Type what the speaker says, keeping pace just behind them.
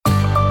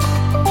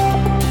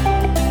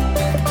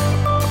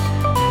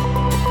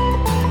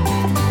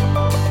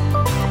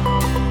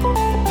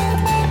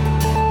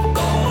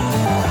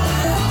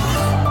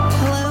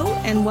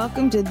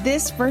welcome to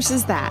This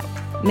Versus That,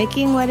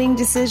 Making Wedding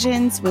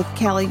Decisions with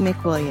Kelly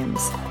McWilliams.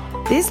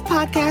 This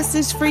podcast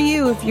is for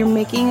you if you're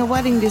making a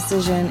wedding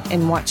decision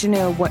and want to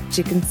know what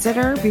to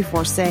consider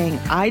before saying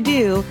I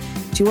do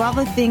to all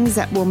the things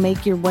that will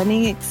make your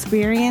wedding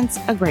experience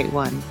a great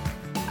one.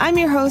 I'm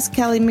your host,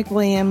 Kelly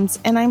McWilliams,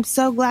 and I'm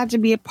so glad to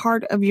be a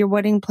part of your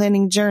wedding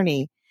planning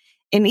journey.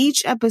 In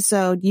each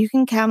episode, you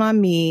can count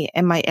on me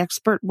and my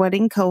expert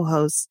wedding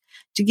co-hosts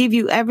to give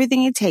you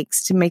everything it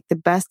takes to make the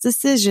best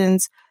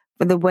decisions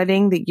for the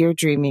wedding that you're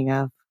dreaming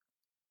of.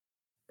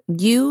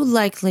 You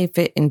likely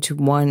fit into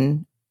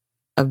one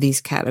of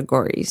these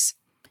categories.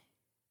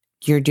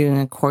 You're doing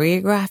a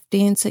choreographed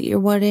dance at your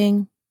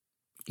wedding.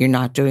 You're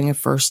not doing a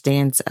first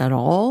dance at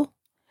all.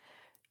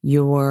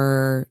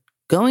 You're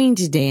going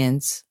to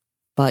dance,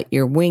 but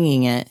you're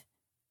winging it,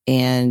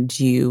 and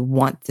you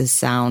want the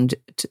sound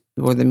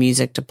or the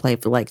music to play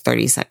for like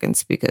 30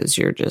 seconds because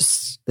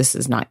this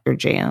is not your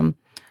jam.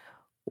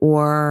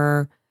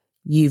 Or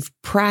you've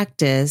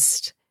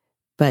practiced,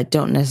 but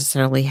don't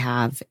necessarily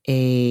have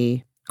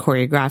a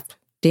choreographed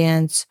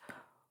dance,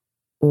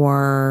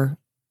 or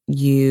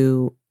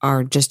you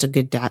are just a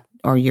good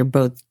or you're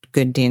both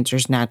good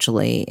dancers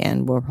naturally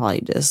and will probably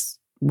just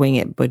wing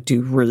it, but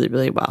do really,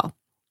 really well.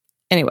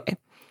 Anyway,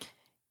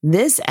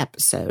 this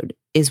episode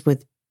is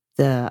with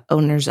the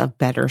owners of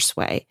Better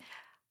Sway.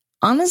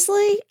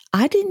 Honestly,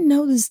 I didn't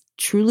know this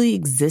truly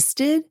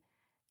existed,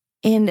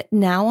 and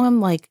now I'm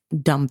like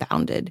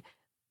dumbfounded.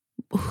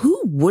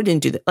 Who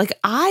wouldn't do that? Like,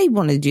 I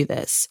want to do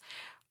this.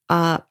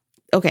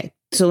 Okay,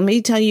 so let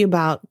me tell you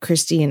about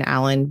Christy and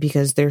Alan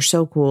because they're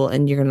so cool,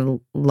 and you're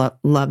going to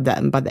love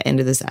them by the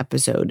end of this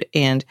episode.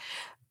 And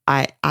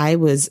I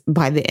was,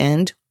 by the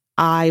end,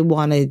 I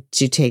wanted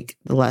to take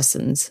the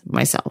lessons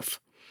myself.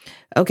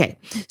 Okay,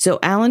 so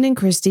Alan and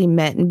Christy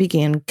met and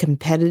began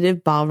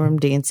competitive ballroom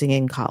dancing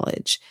in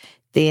college.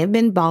 They have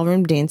been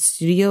ballroom dance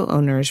studio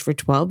owners for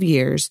 12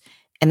 years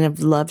and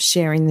have loved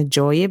sharing the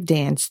joy of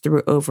dance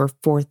through over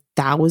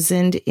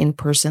 4,000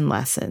 in-person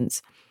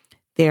lessons.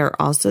 They are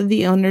also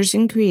the owners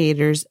and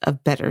creators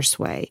of Better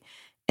Sway,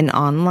 an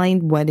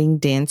online wedding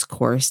dance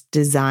course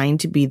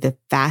designed to be the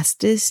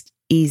fastest,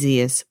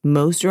 easiest,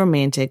 most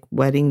romantic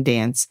wedding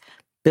dance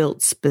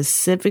built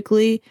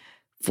specifically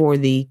for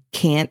the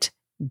can't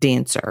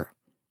dancer.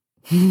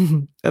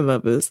 I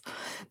love this.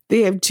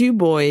 They have 2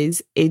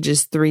 boys,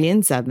 ages 3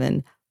 and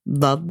 7,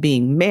 love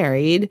being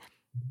married,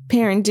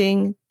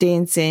 parenting,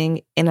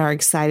 dancing, and are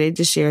excited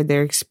to share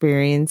their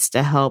experience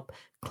to help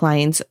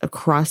clients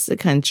across the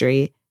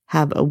country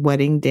have a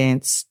wedding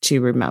dance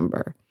to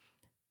remember.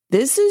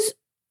 This is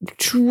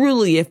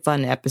truly a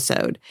fun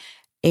episode,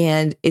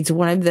 and it's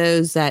one of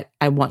those that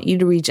I want you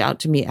to reach out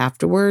to me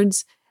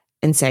afterwards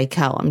and say,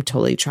 Kel, I'm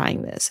totally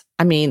trying this.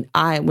 I mean,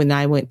 when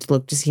I went to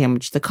look to see how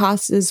much the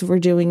cost is for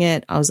doing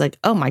it, I was like,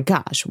 oh my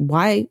gosh,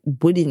 why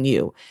wouldn't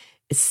you?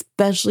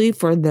 Especially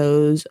for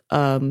those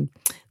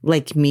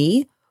like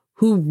me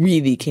who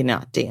really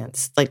cannot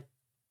dance. Like,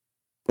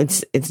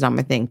 it's not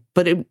my thing.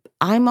 But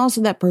I'm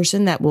also that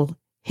person that will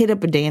hit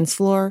up a dance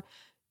floor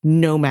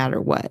no matter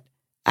what.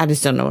 I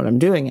just don't know what I'm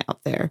doing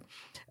out there.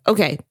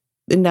 Okay,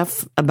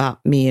 enough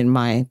about me and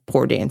my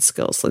poor dance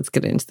skills. Let's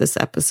get into this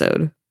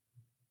episode.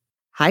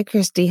 Hi,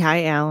 Christy.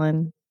 Hi,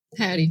 Alan.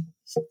 Howdy.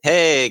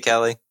 Hey,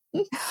 Kelly.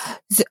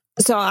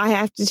 So I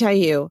have to tell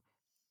you,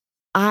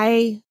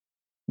 I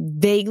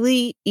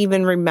vaguely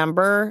even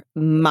remember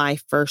my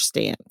first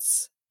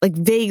dance. Like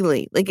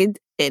vaguely. Like it,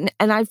 and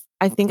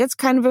I think it's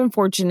kind of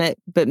unfortunate,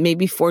 but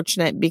maybe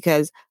fortunate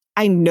because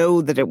I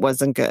know that it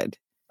wasn't good.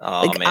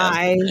 Oh, like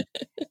man.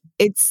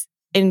 It's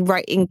in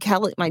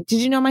Kelly. Did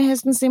you know my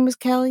husband's name was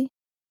Kelly?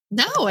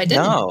 No, I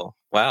didn't. No.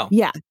 Wow.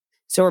 Yeah.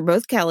 So we're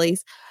both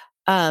Kellys.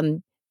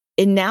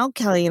 And now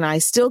Kelly and I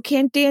still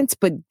can't dance,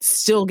 but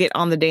still get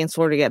on the dance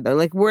floor together.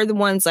 Like we're the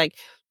ones like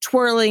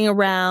twirling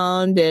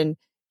around, and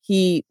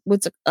he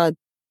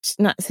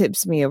not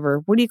tips me over.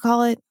 What do you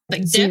call it?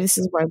 Like See, dip? this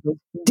is why we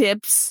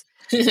dips.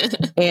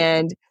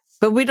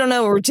 But we don't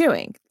know what we're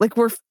doing. Like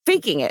we're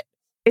faking it.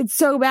 It's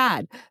so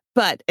bad.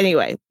 But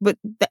anyway,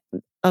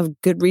 a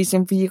good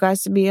reason for you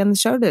guys to be on the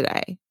show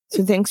today.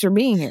 So thanks for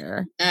being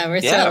here.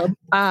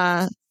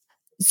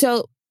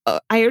 So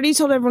I already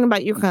told everyone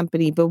about your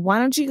company, but why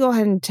don't you go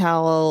ahead and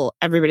tell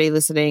everybody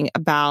listening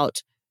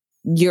about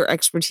your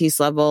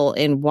expertise level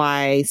and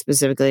why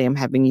specifically I'm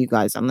having you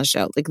guys on the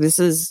show. Like, this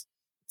is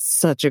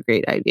such a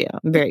great idea.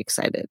 I'm very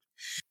excited.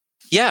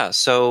 Yeah.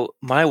 So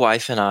my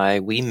wife and I,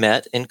 we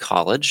met in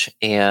college,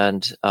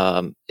 and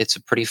it's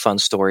a pretty fun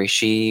story.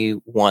 She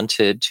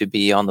wanted to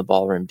be on the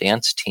ballroom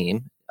dance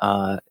team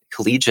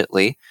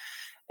collegiately.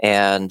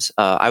 And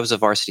I was a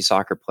varsity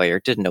soccer player,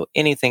 didn't know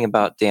anything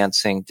about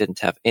dancing, didn't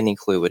have any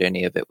clue what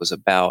any of it was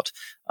about.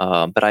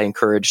 But I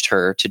encouraged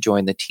her to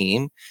join the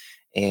team,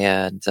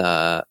 and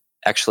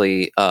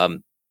actually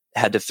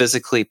had to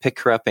physically pick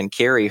her up and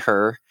carry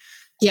her.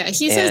 Yeah,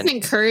 he says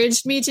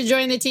encouraged me to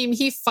join the team.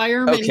 He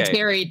fireman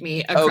carried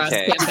me across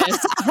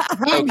campus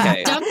and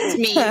dumped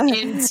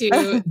me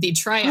into the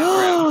tryout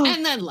room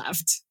and then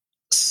left.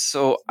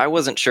 So I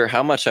wasn't sure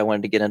how much I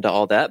wanted to get into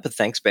all that, but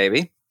thanks,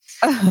 baby.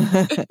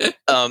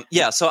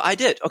 So I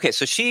did. Okay,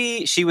 so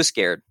she was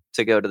scared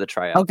to go to the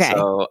tryout. Okay.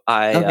 So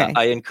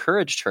I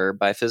encouraged her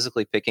by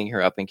physically picking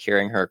her up and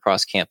carrying her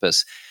across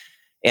campus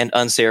and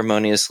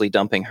unceremoniously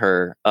dumping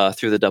her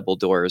through the double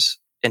doors.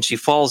 And she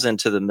falls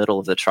into the middle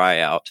of the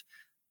tryout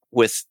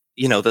with,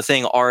 the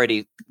thing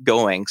already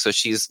going. So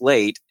she's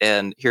late,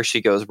 and here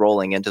she goes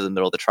rolling into the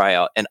middle of the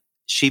tryout. And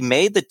she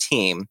made the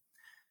team,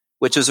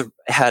 which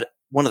had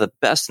one of the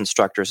best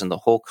instructors in the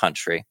whole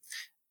country.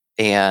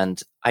 And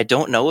I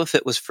don't know if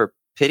it was for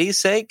pity's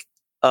sake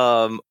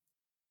or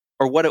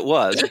what it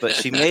was, but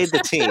she made the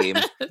team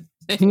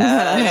as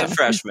a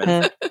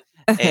freshman.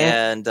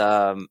 And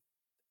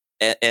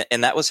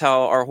that was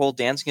how our whole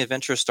dancing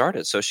adventure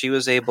started. So she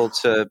was able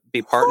to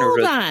be partnered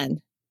with... Hold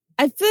on.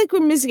 I feel like we're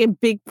missing a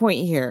big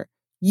point here.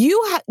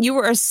 You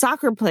were a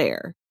soccer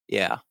player.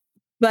 Yeah.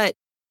 But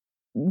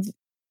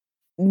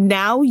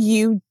now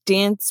you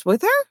dance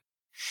with her?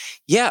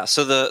 Yeah.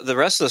 So the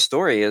rest of the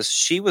story is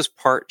she was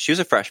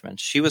a freshman.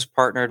 She was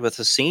partnered with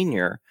a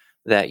senior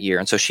that year.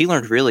 And so she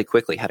learned really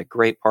quickly, had a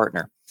great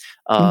partner.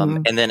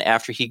 And then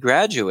after he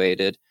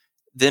graduated,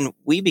 then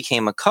we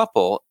became a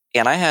couple.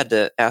 And I had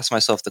to ask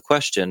myself the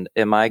question,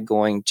 am I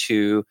going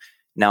to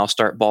now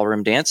start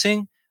ballroom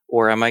dancing,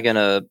 or am I going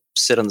to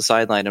sit on the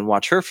sideline and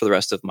watch her for the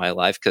rest of my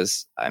life?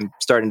 Because I'm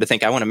starting to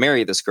think I want to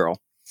marry this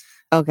girl.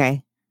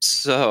 Okay.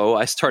 So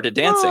I started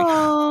dancing.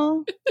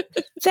 Oh,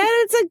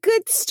 that is a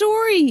good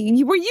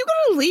story. Were you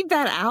going to leave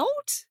that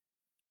out?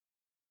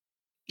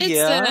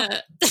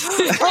 Yeah.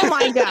 Oh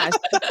my gosh.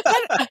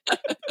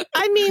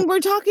 I mean, we're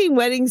talking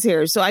weddings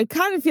here, so I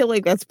kind of feel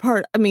like that's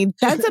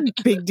that's a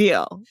big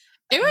deal.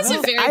 It was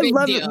a very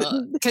big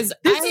deal because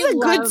this is a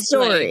good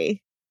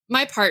story.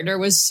 My partner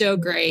was so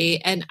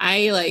great, and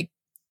I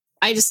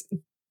just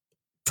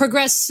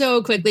progressed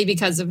so quickly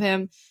because of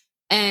him.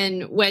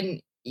 And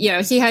when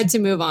he had to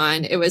move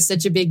on, it was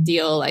such a big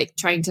deal, like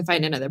trying to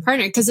find another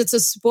partner, because it's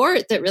a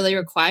sport that really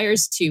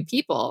requires two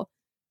people.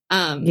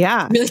 You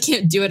really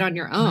can't do it on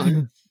your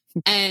own.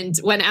 And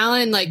when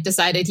Alan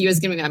decided he was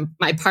going to be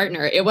my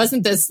partner, it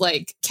wasn't this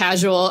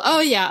casual,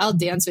 oh yeah, I'll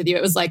dance with you.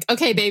 It was like,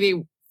 okay,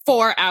 baby,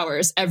 4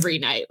 hours every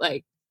night.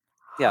 We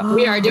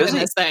are doing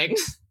this thing.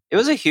 It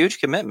was a huge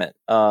commitment.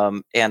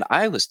 And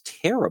I was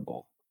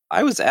terrible.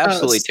 I was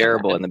absolutely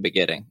terrible in the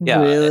beginning.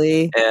 Yeah.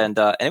 Really? And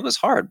it was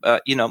hard.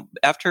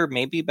 After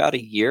maybe about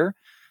a year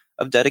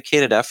of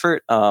dedicated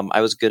effort,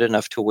 I was good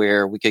enough to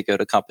where we could go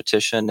to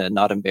competition and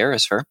not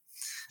embarrass her.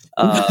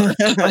 But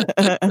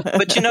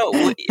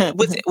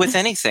with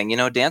anything,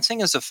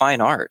 dancing is a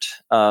fine art.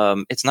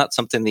 It's not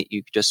something that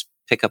you just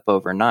pick up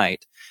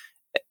overnight.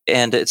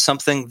 And it's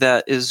something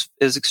that is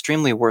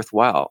extremely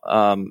worthwhile.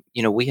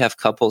 We have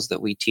couples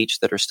that we teach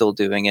that are still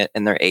doing it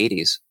in their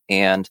 80s.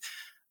 And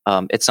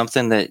it's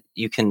something that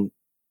you can,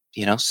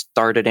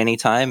 start at any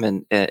time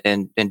and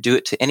do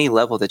it to any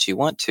level that you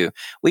want to.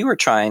 We were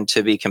trying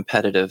to be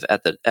competitive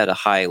at a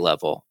high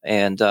level,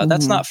 and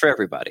that's not for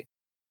everybody.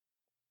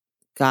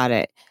 Got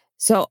it.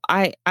 So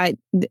and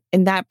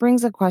that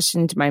brings a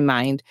question to my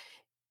mind.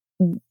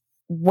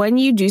 When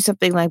you do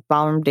something like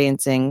ballroom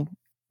dancing,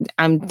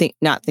 I'm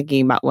not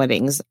thinking about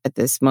weddings at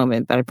this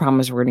moment, but I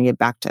promise we're going to get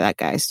back to that,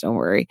 guys. Don't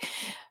worry.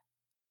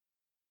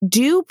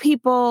 Do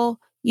people,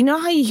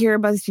 how you hear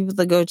about these people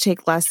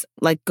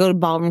that go to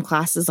ballroom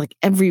classes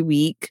every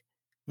week?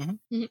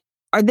 Mm-hmm.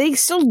 Are they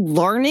still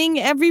learning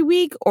every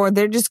week, or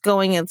they're just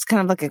going, it's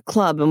kind of like a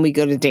club and we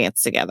go to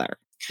dance together?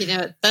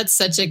 That's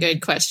such a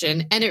good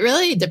question. And it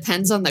really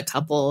depends on the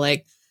couple.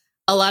 A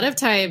lot of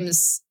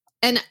times,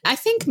 and I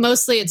think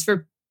mostly it's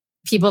for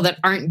people that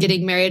aren't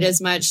getting married as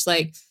much.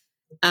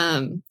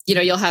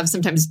 You'll have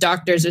sometimes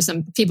doctors or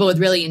some people with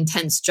really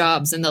intense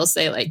jobs, and they'll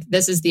say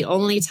this is the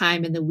only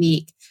time in the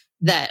week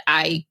that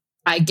I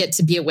get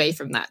to be away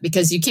from that,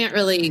 because you can't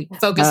really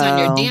focus on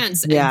your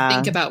dance and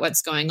think about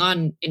what's going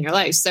on in your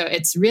life. So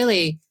it's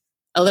really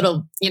a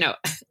little,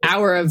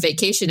 hour of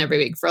vacation every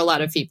week for a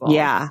lot of people.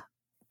 Yeah.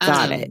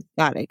 Got it.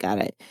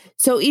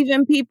 So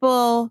even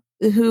people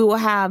who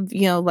have,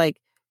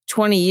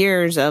 20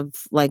 years of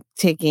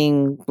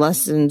taking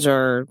lessons,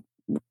 or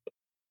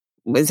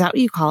is that what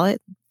you call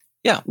it?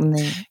 Yeah.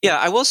 Yeah.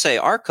 I will say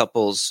our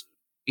couples,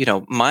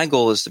 my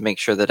goal is to make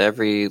sure that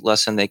every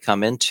lesson they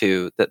come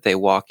into, that they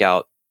walk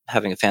out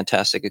having a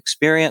fantastic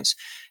experience,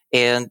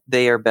 and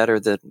they are better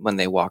than when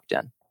they walked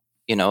in,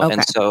 okay.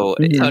 And so,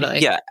 totally.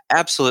 Yeah,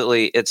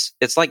 absolutely.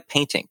 It's like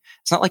painting.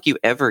 It's not like you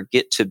ever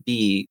get to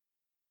be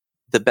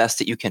the best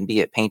that you can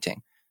be at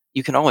painting.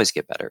 You can always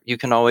get better. You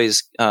can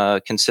always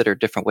consider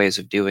different ways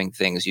of doing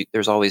things.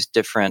 There's always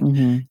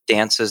different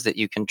dances that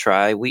you can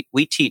try.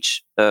 We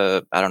teach,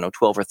 12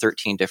 or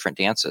 13 different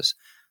dances.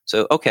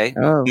 So,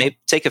 maybe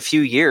take a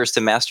few years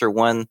to master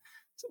one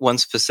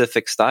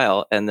specific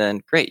style, and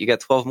then great, you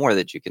got 12 more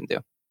that you can do.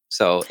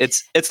 So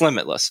it's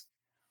limitless.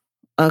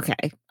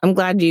 Okay. I'm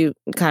glad you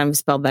kind of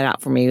spelled that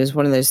out for me. It was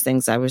one of those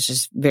things I was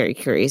just very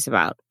curious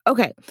about.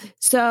 Okay.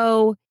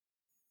 So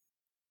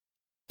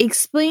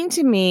explain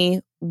to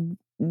me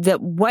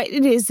what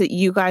it is that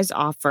you guys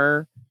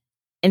offer,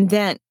 and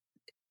maybe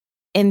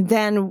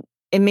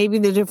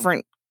the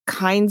different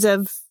kinds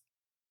of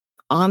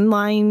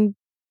online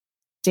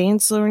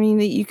dance learning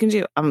that you can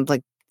do? I'm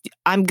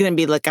going to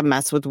be like a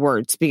mess with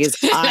words because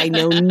I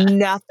know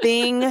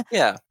nothing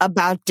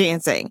about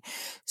dancing.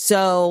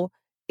 So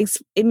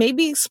it may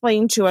be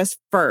explained to us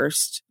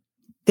first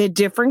the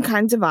different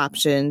kinds of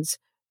options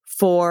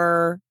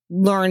for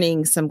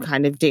learning some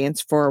kind of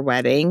dance for a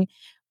wedding,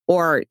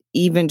 or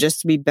even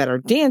just to be better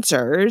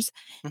dancers.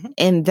 Mm-hmm.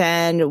 And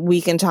then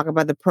we can talk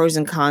about the pros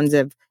and cons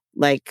of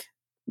like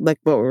what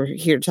we're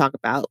here to talk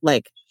about,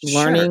 like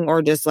learning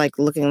or just like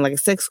looking like a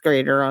sixth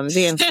grader on the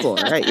dance floor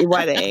at your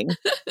wedding.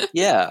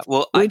 Yeah.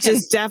 Well, which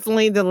is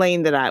definitely the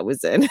lane that I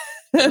was in.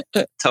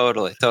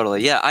 Totally.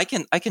 Yeah. I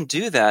can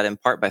do that in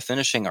part by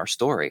finishing our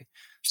story.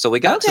 So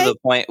we got to the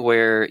point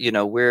where,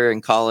 we're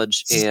in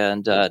college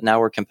and now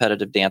we're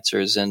competitive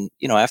dancers. And,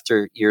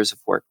 after years of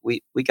work,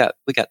 we got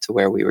to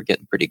where we were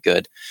getting pretty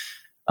good.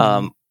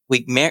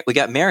 We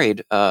got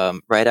married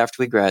right after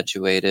we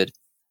graduated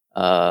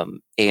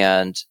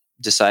and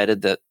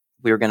decided that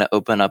we were going to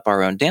open up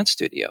our own dance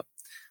studio.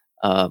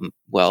 That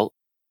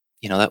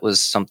was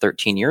some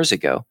 13 years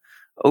ago.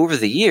 Over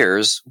the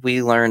years,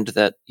 we learned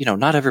that,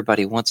 not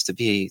everybody wants to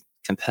be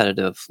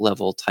competitive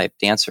level type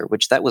dancer,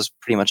 which that was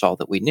pretty much all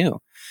that we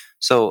knew.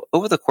 So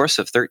over the course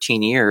of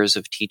 13 years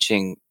of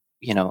teaching,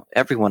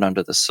 everyone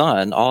under the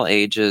sun, all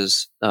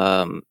ages,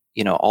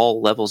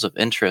 all levels of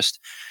interest,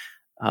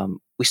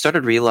 we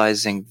started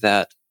realizing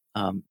that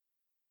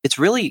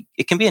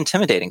it can be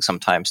intimidating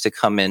sometimes to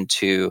come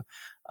into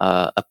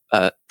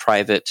a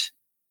private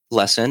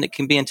lesson. It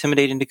can be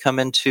intimidating to come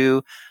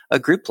into a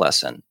group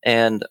lesson.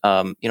 And,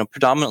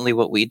 predominantly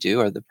what we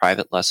do are the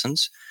private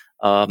lessons.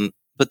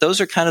 But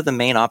those are kind of the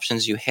main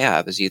options you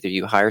have, is either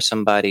you hire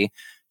somebody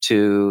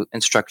to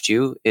instruct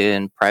you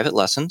in private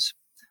lessons,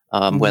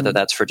 whether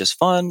that's for just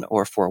fun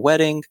or for a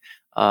wedding,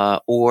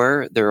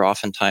 or there are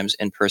oftentimes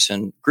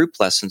in-person group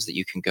lessons that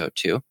you can go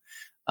to.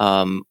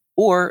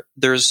 Or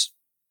there's,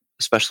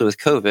 especially with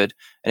COVID,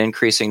 an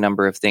increasing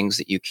number of things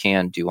that you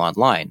can do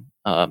online.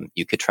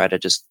 You could try to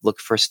just look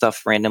for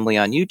stuff randomly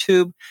on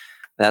YouTube.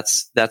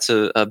 That's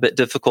a bit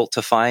difficult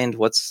to find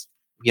what's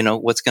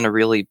going to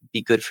really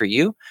be good for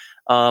you.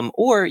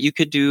 Or you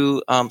could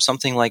do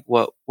something like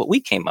what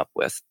we came up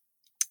with.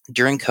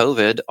 During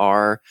COVID,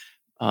 our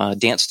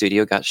dance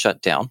studio got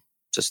shut down,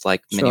 just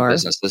like many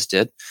businesses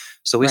did.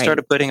 So we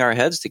started putting our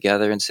heads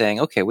together and saying,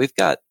 okay, we've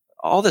got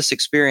all this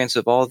experience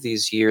of all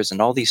these years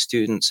and all these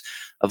students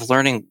of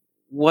learning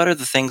what are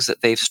the things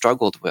that they've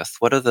struggled with,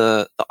 what are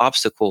the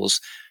obstacles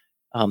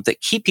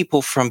that keep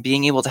people from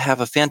being able to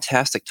have a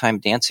fantastic time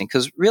dancing.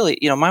 Because really,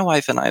 my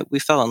wife and I, we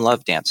fell in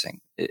love dancing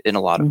in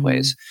a lot of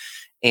ways.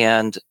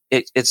 And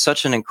it's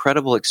such an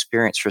incredible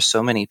experience for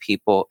so many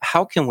people.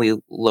 How can we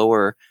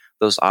lower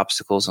those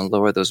obstacles and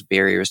lower those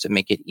barriers to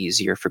make it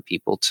easier for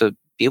people to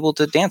be able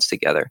to dance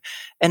together?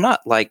 And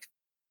not like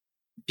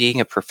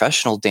being a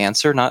professional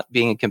dancer, not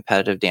being a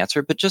competitive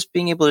dancer, but just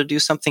being able to do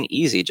something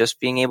easy, just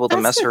being able to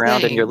mess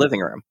around in your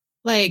living room.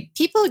 Like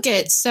people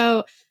get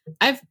so,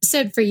 I've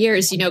said for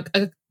years,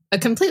 a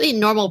completely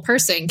normal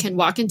person can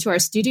walk into our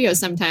studio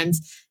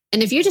sometimes.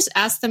 And if you just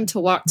ask them to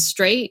walk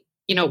straight,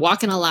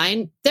 walk in a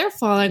line, they're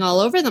falling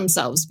all over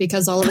themselves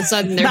because all of a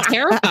sudden they're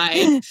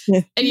terrified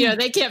and,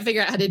 they can't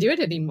figure out how to do it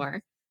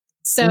anymore.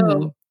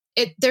 So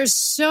there's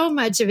so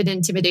much of an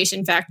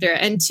intimidation factor.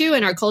 And two,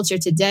 in our culture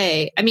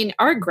today, I mean,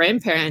 our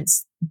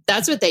grandparents,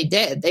 that's what they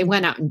did. They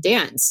went out and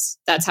danced.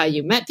 That's how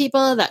you met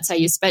people. That's how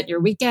you spent your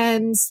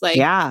weekends.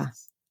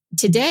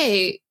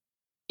 Today,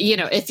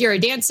 if you're a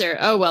dancer,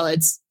 oh, well,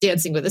 it's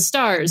Dancing with the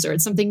Stars or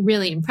it's something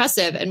really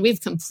impressive. And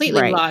we've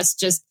completely lost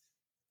just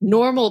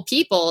normal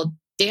people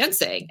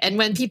dancing. And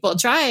when people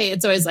try,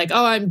 it's always like,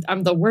 oh,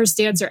 I'm the worst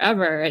dancer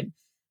ever. And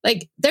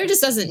like, there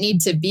just doesn't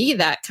need to be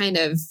that kind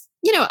of,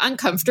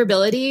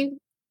 uncomfortability.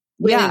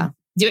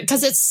 Do it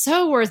because it's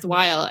so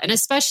worthwhile. And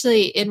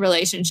especially in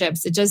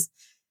relationships,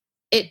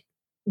 it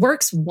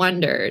works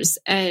wonders.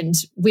 And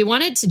we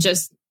wanted to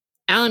just,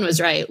 Alan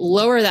was right,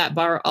 lower that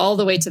bar all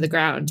the way to the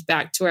ground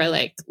back to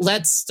where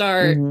let's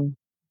start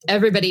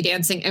everybody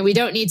dancing. And we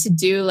don't need to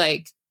do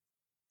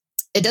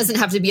it doesn't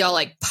have to be all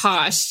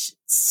posh,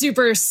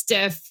 super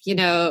stiff,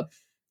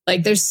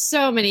 there's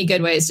so many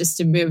good ways just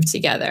to move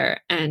together.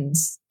 And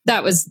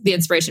that was the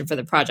inspiration for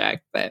the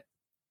project. But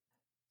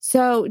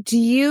so do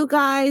you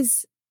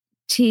guys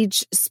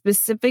teach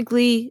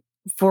specifically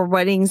for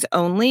weddings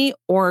only,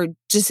 or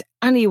just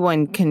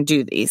anyone can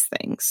do these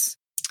things?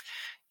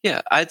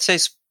 Yeah, I'd say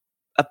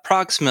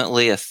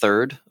approximately a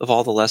third of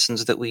all the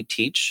lessons that we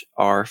teach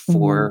are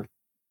for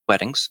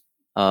weddings.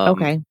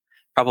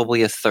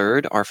 Probably a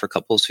third are for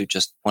couples who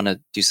just want to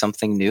do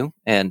something new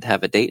and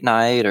have a date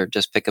night or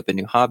just pick up a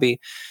new hobby.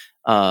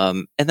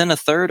 And then a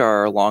third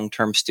are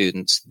long-term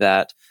students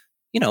that,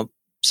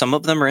 some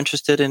of them are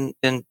interested in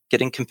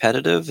getting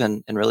competitive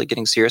and really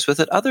getting serious with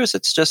it. Others,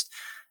 it's just,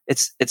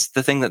 it's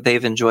the thing that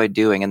they've enjoyed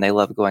doing and they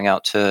love going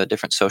out to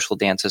different social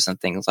dances and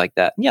things like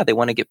that. And they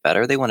want to get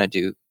better. They want to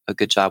do a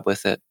good job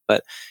with it.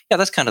 But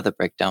that's kind of the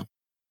breakdown.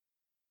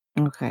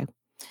 Okay.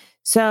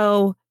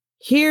 So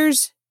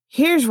here's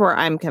here's where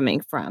I'm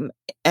coming from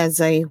as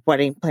a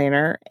wedding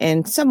planner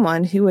and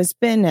someone who has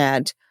been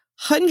at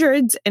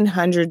hundreds and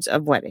hundreds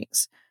of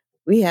weddings.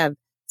 We have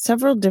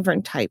several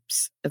different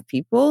types of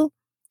people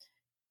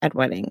at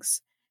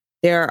weddings.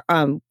 There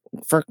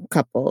for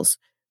couples.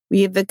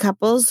 We have the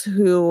couples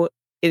who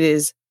it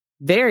is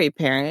very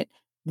apparent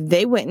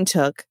they went and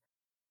took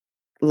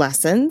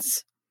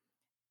lessons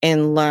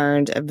and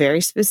learned a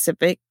very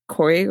specific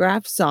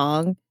choreographed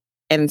song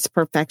and its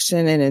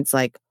perfection. And it's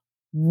like,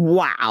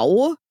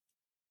 wow,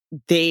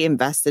 they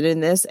invested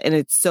in this and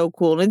it's so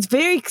cool. And it's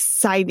very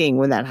exciting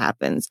when that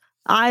happens.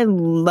 I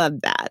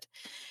love that.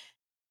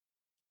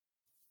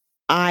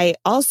 I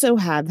also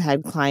have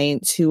had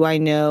clients who I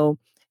know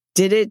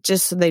did it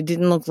just so they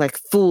didn't look like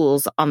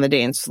fools on the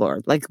dance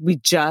floor. Like, we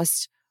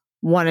just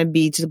want to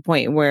be to the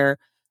point where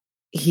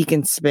he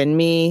can spin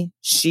me,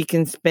 she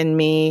can spin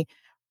me,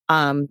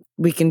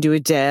 we can do a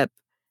dip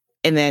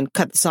and then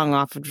cut the song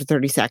off after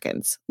 30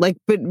 seconds. Like,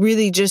 but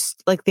really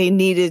just like they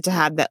needed to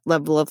have that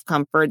level of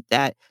comfort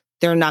that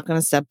they're not going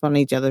to step on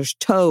each other's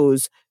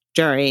toes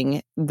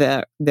during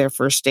their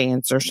first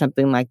dance or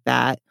something like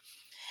that.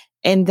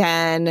 And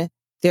then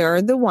there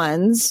are the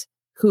ones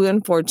who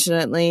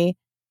unfortunately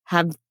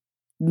have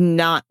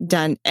not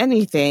done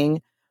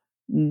anything,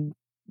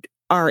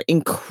 are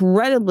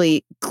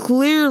incredibly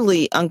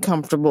clearly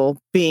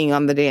uncomfortable being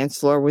on the dance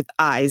floor with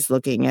eyes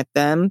looking at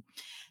them,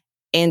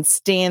 and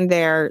stand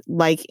there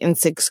like in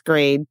sixth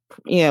grade,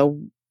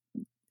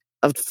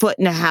 a foot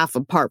and a half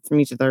apart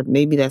from each other.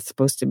 Maybe that's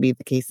supposed to be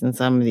the case in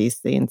some of these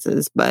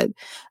dances, but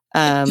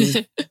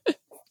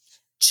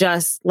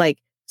just like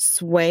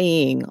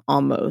swaying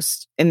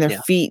almost, and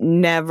their feet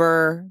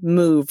never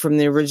move from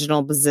the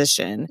original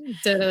position.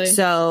 Totally.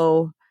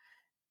 So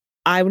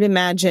I would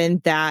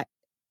imagine that,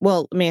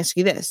 well, let me ask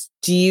you this.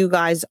 Do you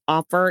guys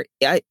offer,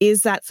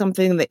 is that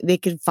something that they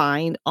could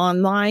find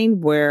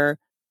online where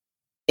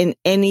in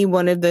any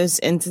one of those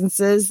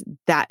instances,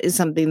 that is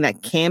something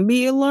that can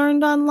be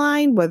learned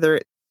online, whether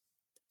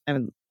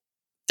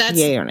that's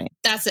yay or nay?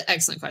 That's an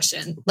excellent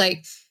question.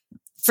 Like,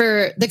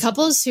 for the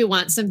couples who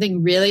want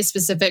something really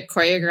specific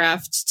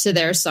choreographed to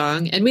their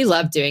song, and we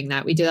love doing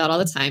that. We do that all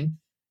the time.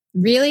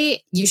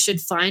 Really, you should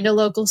find a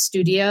local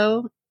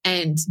studio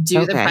and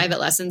do the private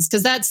lessons,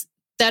 because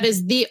that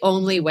is the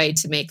only way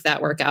to make that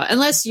work out,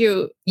 unless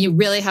you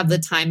really have the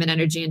time and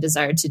energy and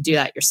desire to do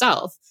that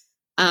yourself.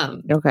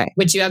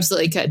 Which you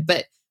absolutely could.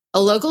 But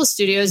a local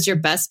studio is your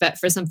best bet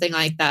for something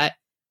like that.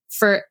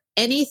 For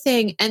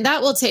anything, and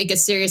that will take a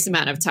serious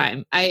amount of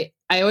time. I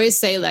always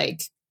say,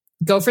 like,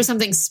 go for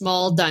something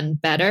small done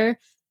better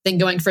than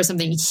going for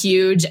something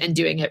huge and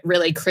doing it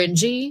really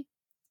cringy.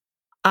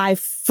 I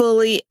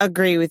fully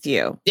agree with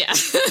you. Yeah.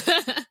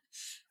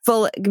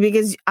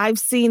 Because I've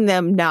seen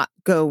them not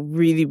go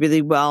really,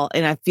 really well.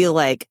 And I feel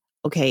like,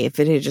 okay, if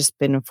it had just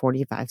been a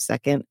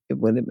 45-second, it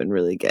would have been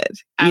really good.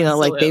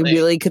 Absolutely. Like they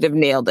really could have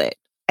nailed it.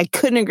 I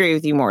couldn't agree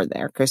with you more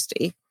there,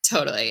 Christy.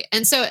 Totally.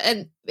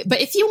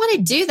 But if you want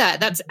to do that,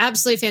 that's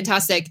absolutely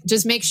fantastic.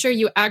 Just make sure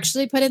you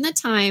actually put in the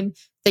time,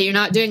 that you're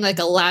not doing like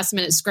a last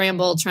minute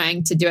scramble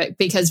trying to do it,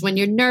 because when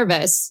you're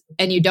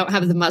and you don't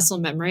have the muscle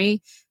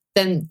memory,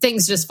 then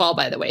things just fall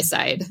by the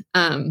wayside.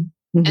 And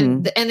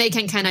they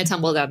can kind of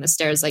tumble down the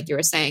stairs, like you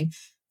were saying.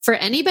 For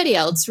anybody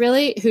else,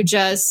 really, who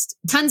just,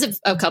 tons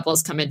of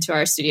couples come into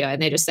our studio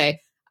and they just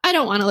say, I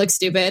don't want to look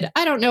stupid.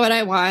 I don't know what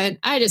I want.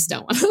 I just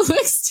don't want to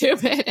look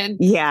stupid. And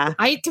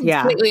I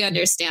completely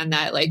understand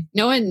that. Like,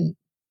 no one,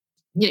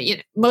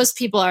 most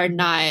people are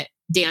not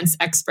dance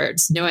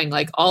experts, knowing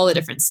like all the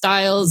different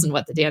styles and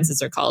what the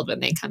dances are called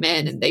when they come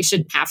in, and they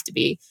shouldn't have to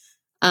be.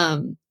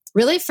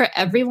 Really, for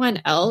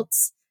everyone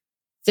else,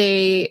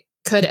 they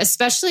could,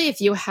 especially if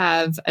you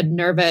have a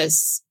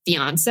nervous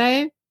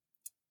fiance,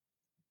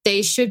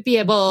 they should be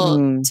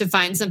able to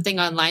find something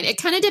online. It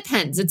kind of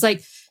depends. It's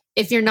like,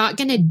 if you're not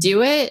going to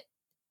do it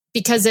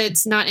because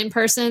it's not in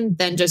person,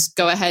 then just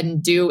go ahead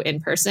and do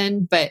in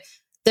person. But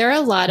there are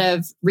a lot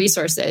of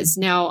resources.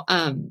 Now,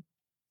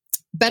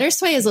 Better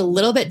Sway is a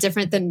little bit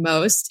different than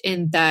most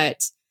in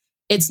that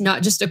it's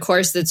not just a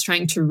course that's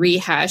trying to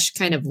rehash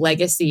kind of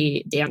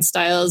legacy dance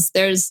styles.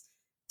 This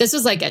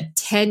was like a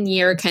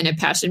 10-year kind of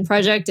passion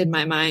project in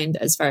my mind,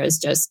 as far as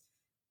just,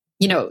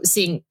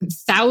 seeing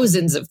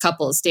thousands of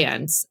couples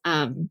dance.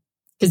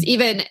 Because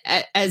even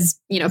as,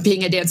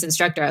 being a dance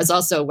instructor, I was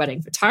also a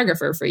wedding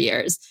photographer for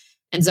years.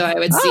 And so I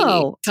would see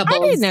couples. I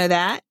didn't know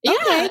that. Yeah.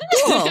 Okay,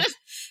 cool.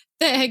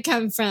 That had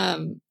come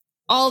from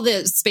all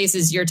the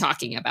spaces you're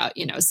talking about,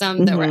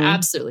 some that were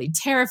absolutely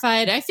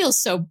terrified. I feel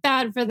so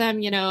bad for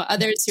them,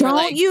 others who are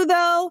like, don't you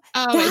though?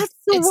 Oh, that's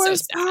the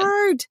worst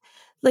part.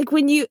 Like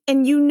when you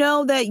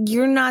know that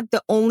you're not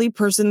the only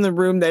person in the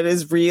room that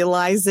is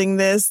realizing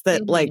this,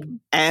 that like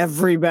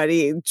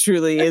everybody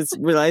truly is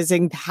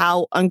realizing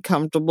how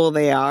uncomfortable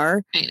they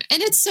are. I know.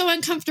 And it's so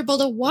uncomfortable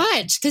to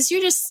watch, because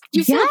you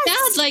feel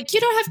bad. Like,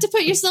 you don't have to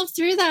put yourself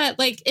through that.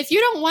 Like, if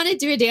you don't want to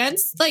do a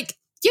dance, like,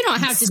 you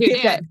don't have to do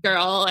a dance,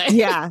 girl.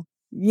 Yeah.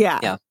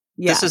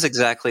 This is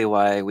exactly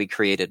why we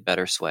created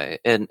Better Sway.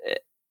 And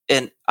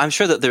and I'm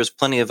sure that there's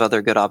plenty of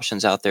other good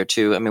options out there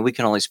too. I mean, we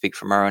can only speak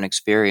from our own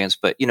experience,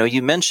 but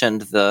you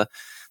mentioned the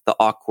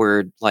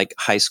awkward like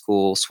high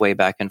school sway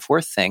back and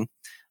forth thing.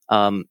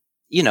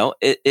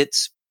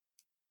 It's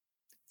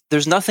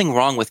there's nothing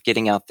wrong with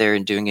getting out there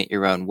and doing it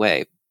your own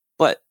way,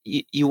 but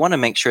you want to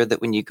make sure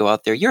that when you go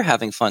out there, you're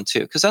having fun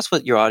too, because that's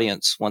what your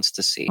audience wants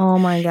to see. Oh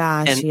my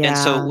gosh! And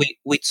so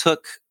we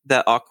took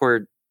that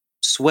awkward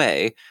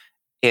sway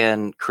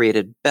and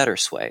created better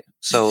sway.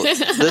 So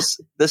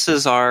this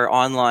is our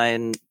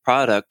online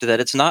product that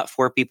it's not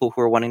for people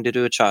who are wanting to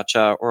do a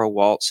cha-cha or a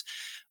waltz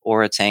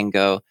or a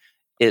tango.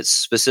 It's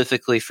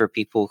specifically for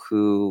people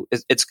who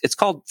it's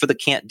called for the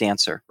can't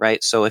dancer,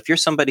 right? So if you're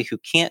somebody who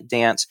can't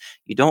dance,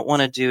 you don't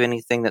want to do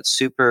anything that's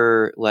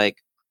super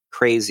like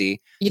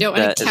crazy. You don't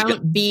want to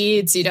count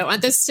beads. You don't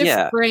want this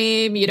to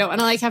frame. You don't want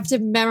to like have to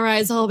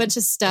memorize a whole bunch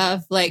of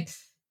stuff. Like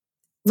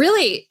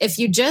really, if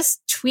you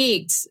just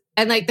tweaked,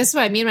 and like this is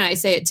what I mean when I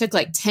say it took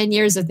like 10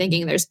 years of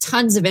thinking, there's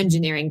tons of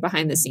engineering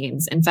behind the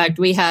scenes. In fact,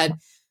 we had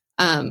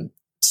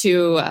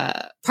two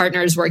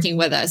partners working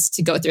with us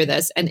to go through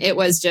this. And it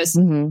was just,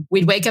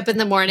 we'd wake up in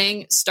the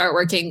morning, start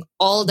working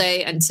all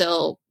day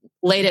until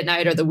late at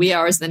night or the wee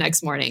hours the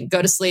next morning,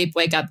 go to sleep,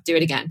 wake up, do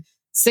it again.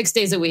 6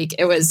 days a week.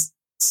 It was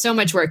so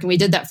much work. And we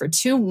did that for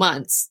 2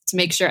 months to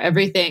make sure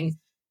everything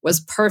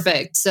was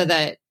perfect so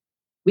that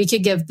we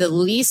could give the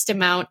least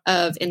amount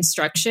of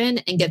instruction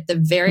and get the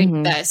very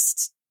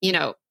best,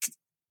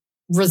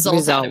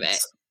 results out of it.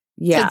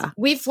 Yeah.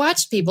 We've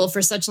watched people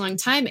for such a long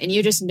time and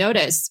you just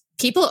notice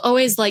people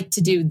always like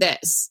to do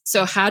this.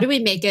 So how do we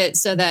make it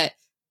so that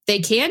they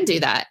can do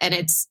that? And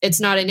it's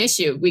not an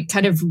issue. We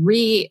kind of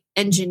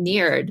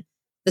re-engineered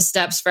the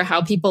steps for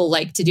how people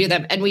like to do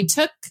them. And we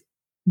took,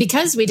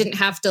 because we didn't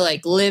have to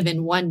like live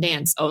in one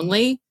dance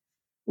only,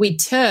 we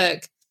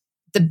took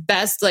the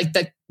best, like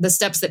the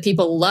steps that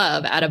people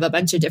love out of a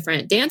bunch of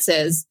different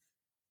dances,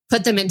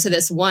 put them into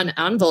this one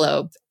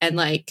envelope. And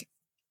like,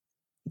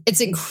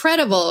 it's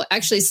incredible.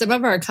 Actually, a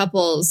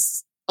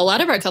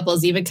lot of our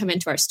couples even come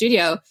into our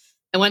studio.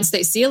 And once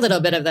they see a little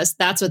bit of this,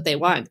 that's what they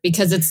want,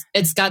 because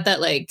it's got that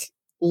like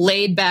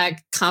laid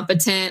back,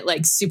 competent,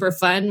 like super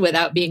fun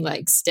without being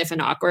like stiff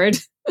and awkward.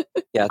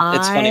 Yeah,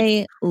 it's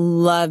funny. I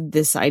love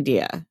this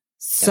idea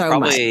so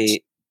much.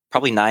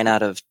 Probably 9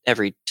 out of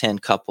every 10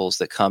 couples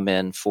that come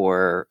in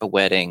for a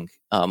wedding,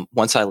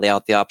 once I lay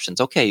out the options,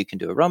 okay, you can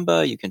do a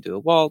rumba, you can do a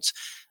waltz.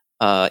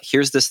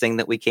 Here's this thing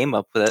that we came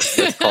up with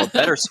that's called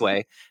Better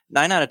Sway.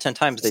 9 out of 10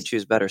 times they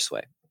choose Better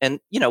Sway. And,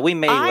 we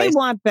may... I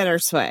want Better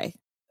Sway.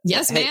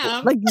 Yes,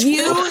 ma'am. Like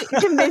you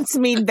convinced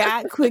me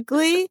that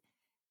quickly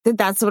that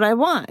that's what I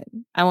want.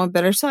 I want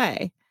Better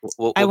Sway.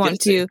 We'll I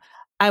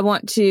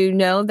want to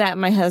know that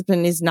my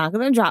husband is not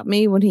going to drop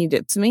me when he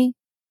dips me.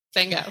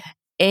 Bingo.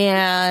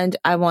 And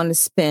I want to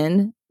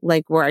spin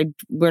like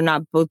we're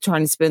not both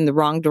trying to spin the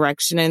wrong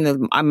direction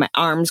and my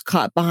arms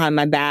caught behind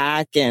my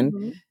back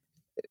and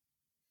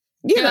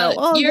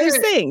all those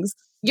things.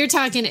 You're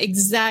talking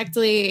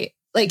exactly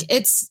like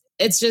it's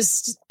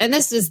just, and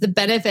this is the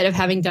benefit of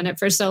having done it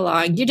for so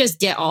long. You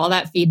just get all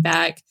that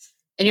feedback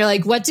and you're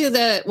like, what do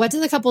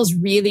the couples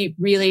really,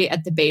 really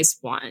at the base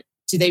want?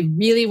 Do they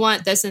really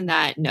want this and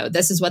that? No,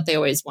 this is what they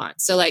always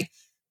want. So like,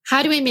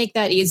 how do we make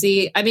that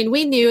easy? I mean,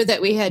 we knew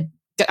that we had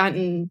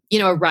gotten,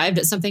 arrived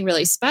at something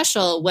really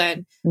special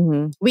when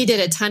we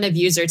did a ton of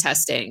user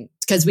testing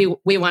because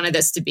we wanted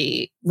this to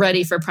be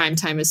ready for prime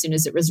time as soon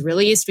as it was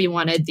released. We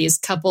wanted these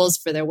couples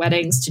for their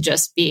weddings to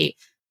just be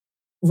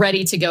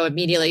ready to go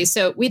immediately.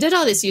 So we did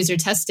all this user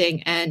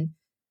testing and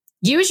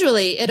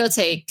usually it'll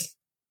take,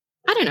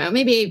 I don't know,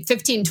 maybe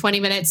 15, 20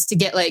 minutes to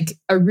get like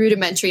a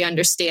rudimentary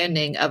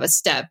understanding of a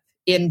step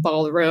in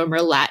ballroom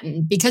or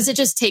Latin because it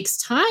just takes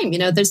time.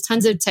 There's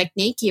tons of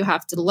technique you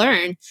have to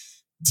learn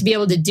to be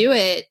able to do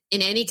it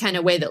in any kind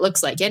of way that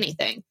looks like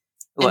anything.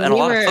 Well, and a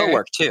lot of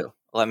footwork too.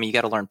 Well, I mean, you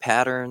got to learn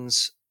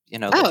patterns, the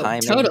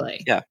timing.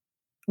 Totally. Yeah.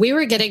 We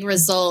were getting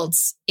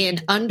results in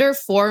under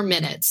 4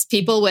 minutes.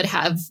 People would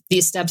have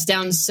these steps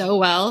down so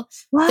well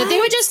that they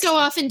would just go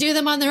off and do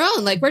them on their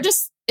own. Like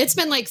it's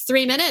been like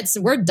 3 minutes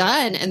and we're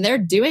done and they're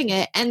doing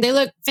it and they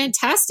look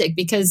fantastic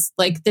because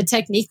like the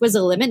technique was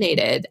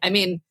eliminated. I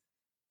mean,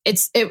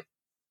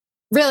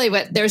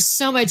 there's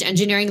so much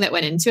engineering that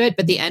went into it,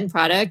 but the end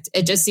product,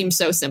 it just seems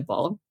so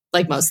simple,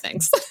 like most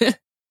things.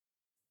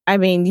 I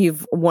mean,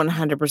 you've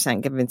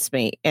 100% convinced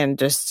me in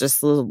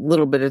just a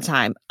little bit of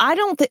time. I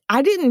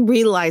didn't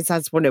realize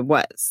that's what it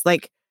was.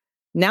 Like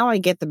now I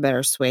get the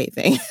Better Sway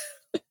thing.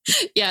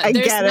 Yeah,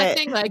 there's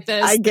nothing like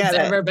this that's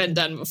ever been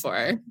done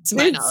before, to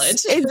my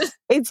knowledge.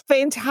 It's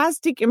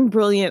fantastic and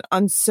brilliant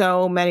on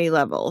so many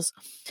levels.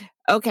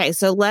 Okay,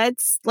 so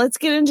let's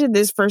get into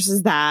this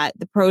versus that,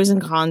 the pros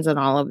and cons and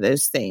all of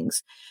those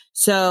things.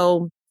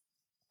 So,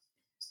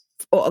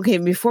 okay,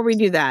 before we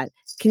do that,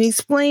 can you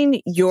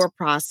explain your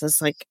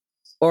process,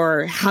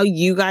 or how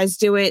you guys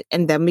do it,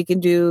 and then we can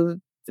do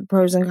the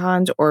pros and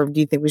cons, or do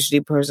you think we should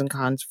do pros and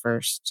cons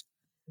first?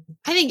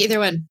 I think either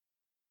one.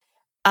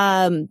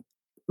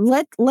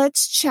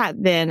 Let's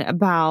chat then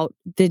about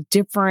the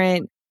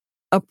different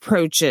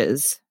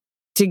approaches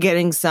to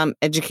getting some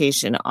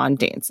education on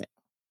dancing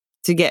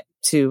to get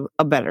to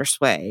a better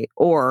sway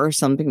or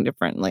something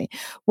differently.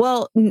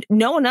 Well,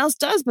 no one else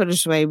does better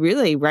sway,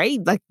 really, right?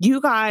 Like you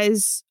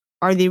guys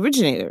are the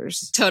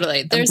originators.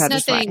 Totally. There's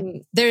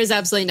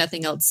absolutely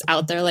nothing else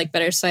out there like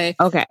better sway.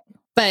 Okay.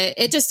 But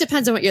it just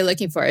depends on what you're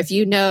looking for. If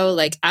you know,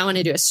 like, I want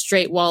to do a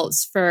straight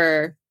waltz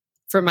for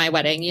my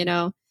wedding, you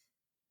know,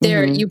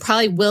 you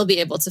probably will be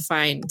able to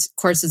find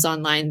courses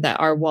online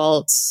that are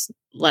waltz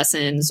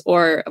lessons,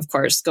 or of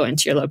course, go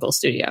into your local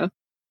studio.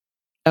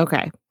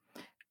 Okay.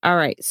 All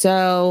right.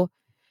 So,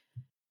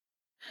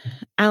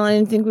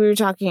 Alan, I think we were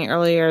talking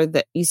earlier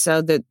that you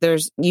said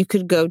that you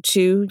could go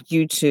to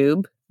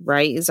YouTube,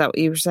 right? Is that what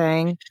you were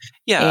saying?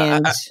 Yeah.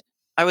 And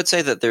I would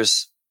say that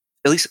there's,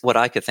 at least what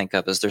I could think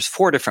of, is there's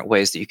 4 different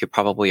ways that you could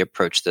probably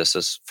approach this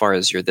as far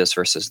as your this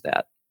versus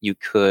that. You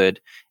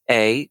could,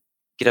 A,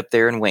 get up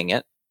there and wing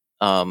it,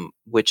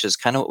 which is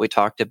kind of what we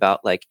talked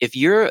about. Like if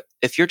you're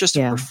just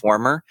a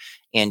performer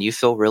and you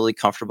feel really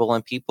comfortable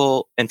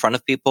in front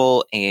of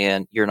people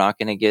and you're not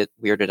going to get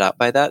weirded out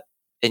by that,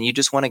 and you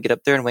just want to get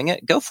up there and wing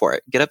it, go for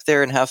it. Get up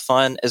there and have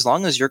fun. As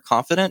long as you're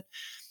confident,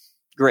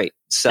 great.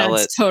 Sell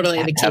That's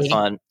totally the key. Have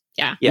fun.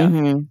 Yeah. Yeah.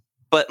 Mm-hmm.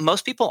 But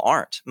most people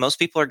aren't. Most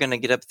people are going to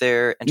get up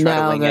there and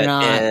try to wing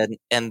it,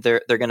 and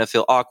they're going to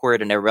feel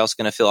awkward, and everybody else is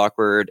going to feel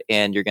awkward,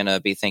 and you're going to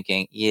be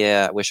thinking,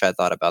 "Yeah, I wish I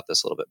thought about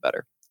this a little bit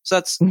better." So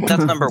that's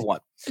number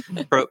one.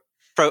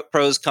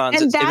 Pros, cons.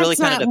 It really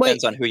kind of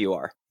depends on who you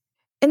are.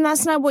 And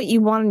that's not what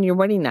you want on your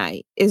wedding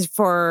night. Is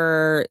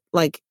for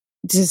like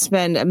to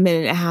spend a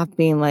minute and a half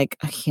being like,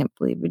 "I can't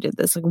believe we did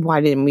this. Like, why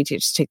didn't we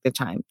just take the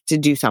time to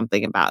do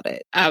something about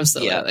it?"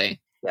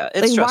 Absolutely. Yeah,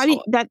 it's like,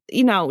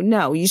 stressful.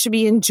 No, you should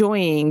be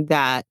enjoying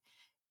that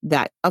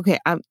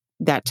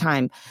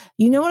time.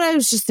 You know what I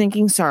was just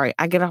thinking? Sorry,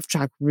 I get off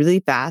track really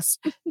fast.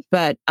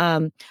 But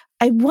I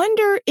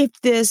wonder if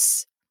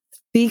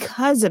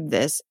because of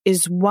this,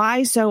 is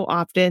why so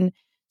often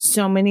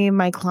so many of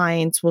my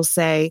clients will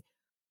say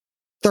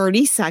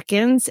 30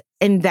 seconds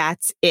and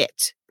that's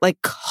it. Like,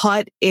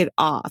 cut it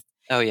off.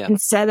 Oh, yeah.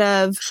 Instead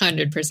of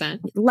 100%.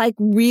 like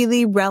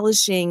really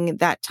relishing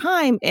that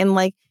time and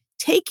like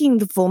taking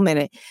the full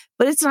minute.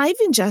 But it's not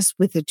even just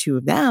with the two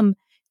of them.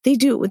 They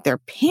do it with their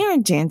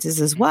parent dances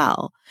as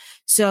well.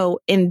 So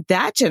in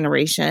that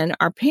generation,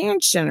 our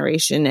parents'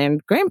 generation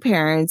and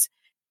grandparents,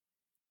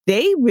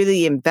 they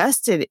really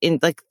invested in,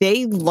 like,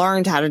 they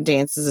learned how to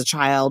dance as a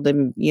child.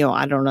 And, you know,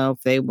 I don't know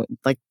if they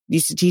like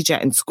used to teach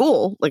that in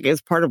school, like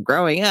as part of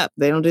growing up.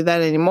 They don't do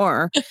that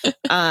anymore.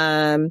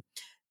 But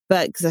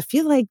because I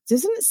feel like,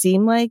 doesn't it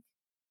seem like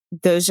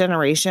those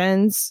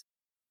generations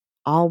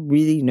all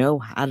really know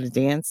how to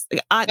dance?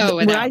 Like,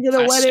 when I go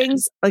to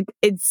weddings, like,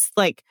 it's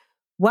like,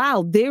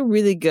 wow, they're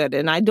really good.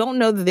 And I don't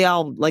know that they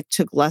all like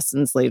took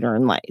lessons later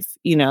in life,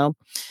 you know?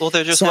 Well,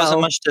 there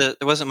wasn't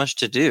much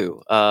to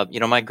do. You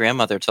know, my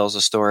grandmother tells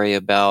a story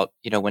about,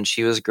 you know, when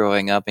she was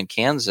growing up in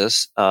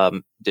Kansas,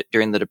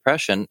 during the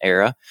Depression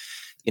era,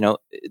 you know,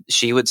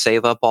 she would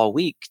save up all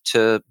week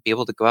to be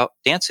able to go out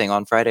dancing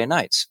on Friday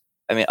nights.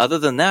 I mean, other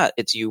than that,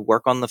 it's you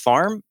work on the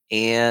farm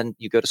and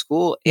you go to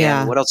school,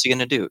 and what else are you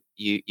going to do?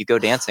 You go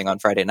dancing on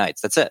Friday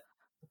nights. That's it.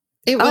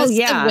 It was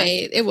the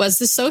way, it was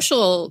the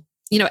social,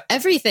 you know,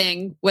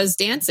 everything was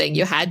dancing.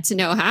 You had to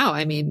know how.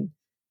 I mean,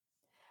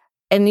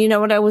 and you know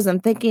what I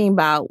wasn't thinking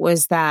about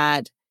was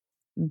that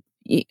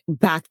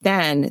back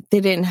then they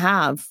didn't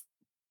have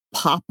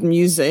pop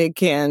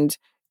music and,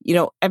 you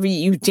know,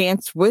 you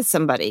danced with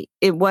somebody.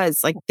 It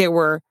was like there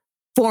were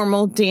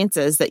formal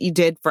dances that you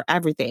did for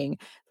everything.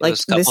 Like, it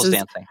was couples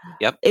dancing.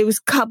 Yep. It was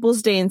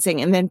couples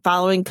dancing. And then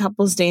following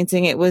couples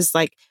dancing, it was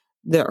like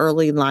the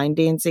early line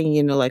dancing,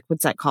 you know, like,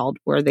 what's that called?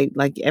 Where they,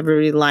 like,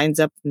 everybody lines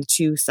up on the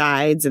two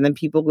sides and then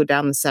people go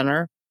down the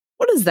center.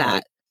 What is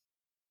that?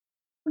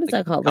 What is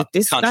that called? Like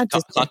this, contra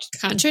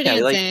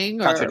dancing,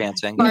 contra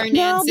dancing, barn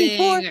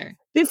dancing.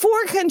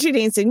 Before country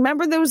dancing.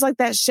 Remember there was like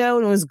that show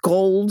and it was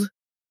gold. Like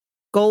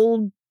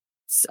gold.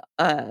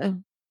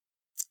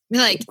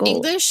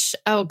 English?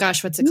 Oh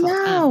gosh, what's it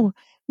called?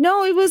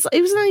 No, it was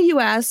in the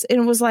US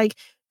and it was like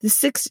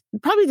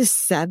probably the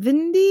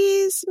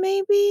 70s,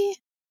 maybe.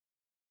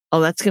 Oh,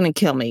 that's going to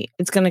kill me.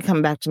 It's going to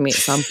come back to me at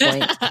some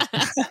point.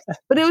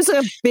 But it was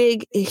like a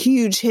big,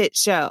 huge hit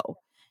show.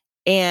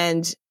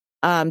 And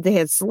they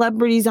had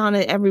celebrities on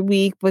it every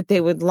week, but they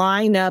would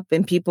line up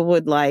and people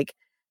would like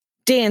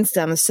dance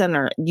down the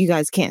center. You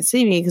guys can't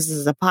see me because this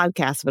is a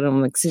podcast, but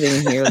I'm like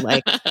sitting here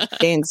like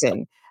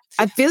dancing.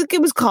 I feel like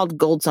it was called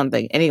Gold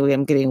something. Anyway,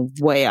 I'm getting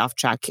way off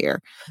track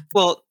here.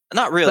 Well,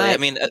 not really. I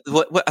mean,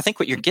 what I think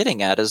what you're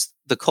getting at is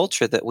the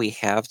culture that we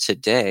have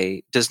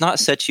today does not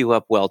set you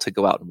up well to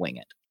go out and wing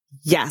it.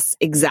 Yes,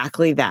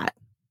 exactly that.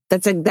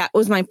 That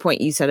was my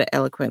point. You said it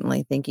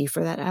eloquently. Thank you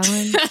for that,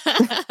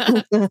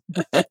 Alan.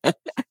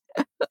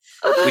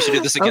 We should do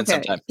this again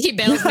sometime. He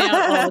bails me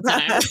out all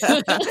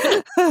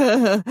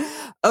the time.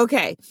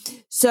 Okay.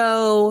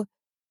 So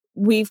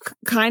we've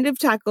kind of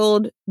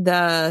tackled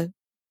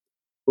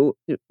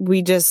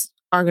we just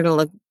are going to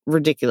look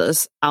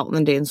ridiculous out on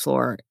the dance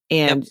floor.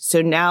 And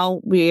so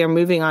now we are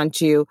moving on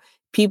to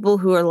people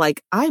who are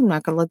like, I'm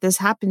not going to let this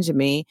happen to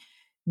me,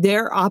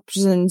 their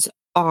options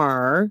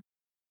are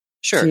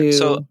Sure.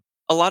 So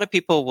a lot of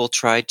people will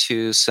try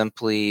to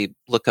simply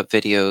look up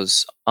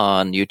videos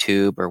on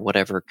YouTube or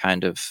whatever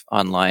kind of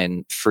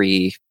online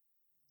free,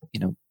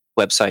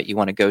 website you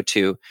want to go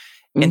to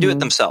and do it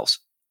themselves.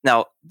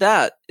 Now,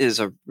 that is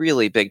a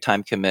really big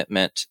time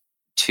commitment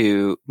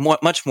to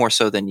much more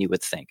so than you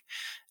would think.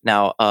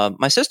 Now,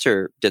 my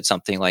sister did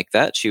something like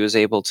that. She was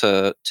able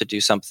to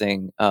do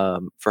something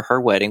for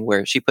her wedding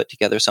where she put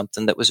together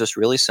something that was just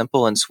really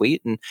simple and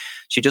sweet, and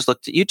she just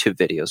looked at YouTube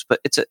videos. But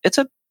it's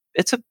a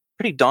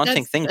pretty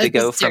daunting thing to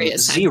go from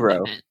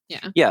zero.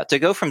 To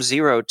go from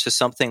zero to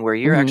something where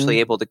you're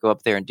actually able to go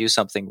up there and do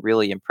something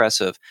really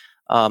impressive.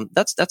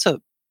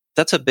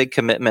 That's a big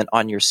commitment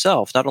on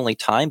yourself, not only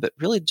time, but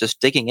really just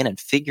digging in and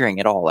figuring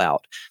it all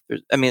out.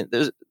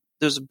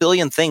 There's a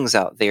billion things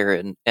out there,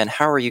 and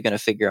how are you going to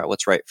figure out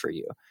what's right for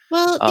you?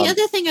 Well, the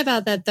other thing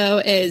about that, though,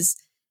 is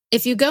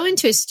if you go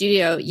into a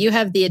studio, you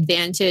have the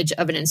advantage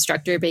of an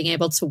instructor being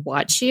able to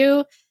watch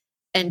you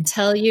and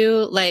tell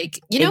you, like,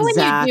 when you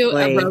do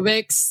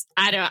aerobics,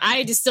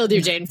 I just still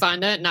do Jane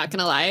Fonda, not going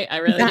to lie, I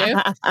really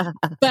do.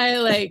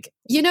 But like,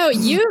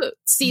 you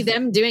see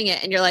them doing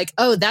it and you're like,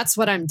 oh, that's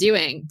what I'm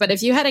doing. But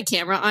if you had a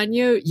camera on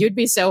you, you'd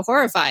be so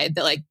horrified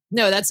that like,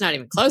 no, that's not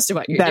even close to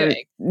what you're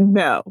doing.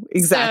 No,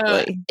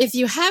 exactly. So if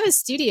you have a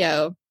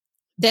studio,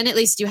 then at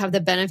least you have the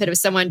benefit of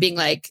someone being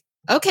like,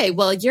 okay,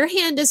 well, your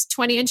hand is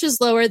 20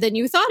 inches lower than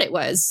you thought it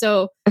was.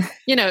 So,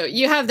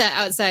 you have that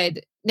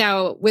outside.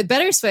 Now, with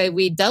Better Sway,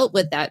 we dealt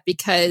with that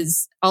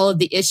because all of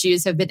the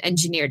issues have been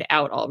engineered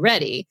out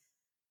already.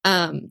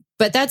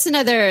 But that's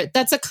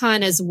a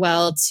con as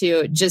well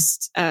to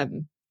just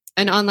an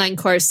online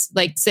course.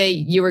 Like, say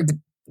you were,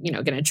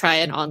 going to try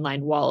an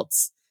online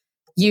waltz.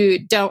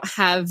 You don't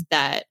have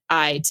that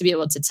eye to be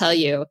able to tell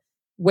you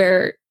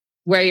where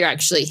you're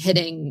actually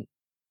hitting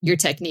your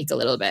technique a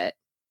little bit.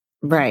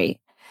 Right.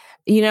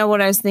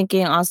 What I was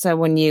thinking also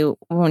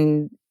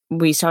when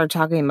we started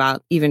talking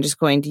about even just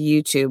going to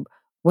YouTube,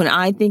 when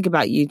I think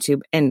about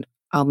YouTube, and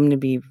I'm going to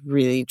be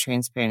really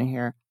transparent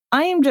here,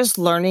 I am just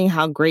learning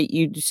how great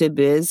YouTube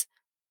is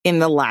in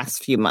the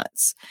last few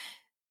months.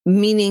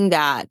 Meaning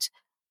that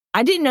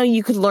I didn't know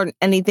you could learn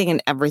anything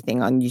and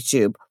everything on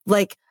YouTube.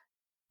 Like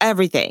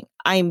everything.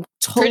 I'm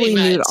totally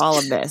new to all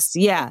of this.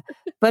 Yeah.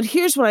 But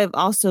here's what I've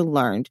also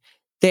learned.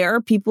 There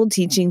are people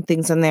teaching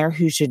things on there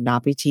who should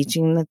not be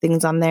teaching the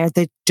things on there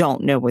that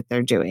don't know what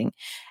they're doing.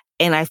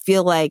 And I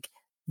feel like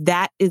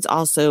that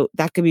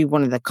could be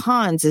one of the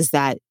cons, is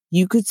that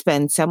you could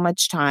spend so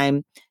much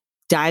time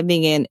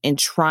diving in and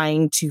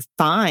trying to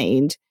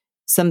find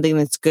something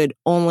that's good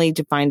only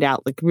to find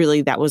out like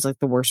really that was like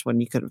the worst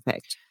one you could have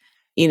picked,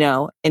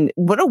 and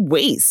what a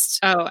waste.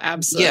 Oh,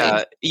 absolutely.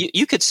 Yeah.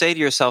 You could say to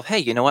yourself, hey,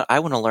 you know what? I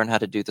want to learn how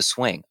to do the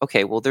swing.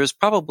 Okay. Well, there's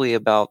probably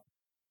about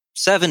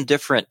 7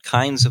 different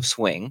kinds of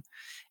swing.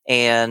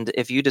 And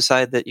if you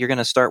decide that you're going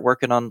to start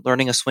working on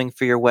learning a swing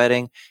for your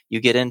wedding, you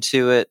get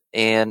into it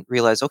and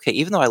realize, okay,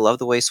 even though I love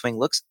the way swing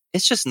looks,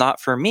 it's just not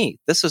for me.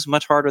 This is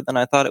much harder than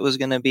I thought it was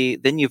going to be.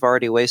 Then you've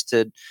already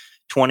wasted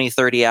 20,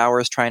 30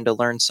 hours trying to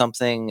learn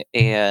something.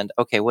 And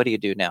okay, what do you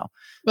do now?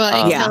 Well,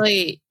 and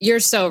Kelly, you're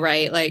so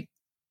right. Like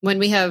when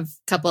we have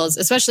couples,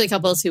 especially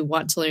couples who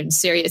want to learn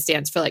serious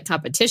dance for like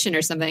competition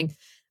or something,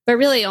 but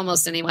really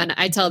almost anyone,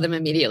 I tell them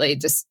immediately,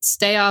 just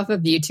stay off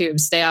of YouTube,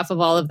 stay off of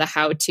all of the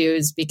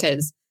how-tos,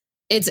 because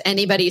it's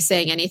anybody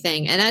saying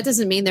anything. And that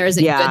doesn't mean there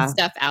isn't good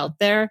stuff out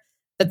there,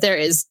 but there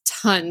is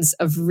tons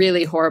of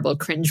really horrible,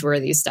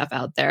 cringeworthy stuff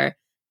out there.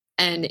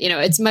 And,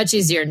 it's much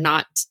easier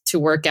not to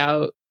work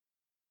out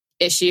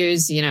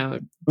issues,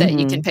 that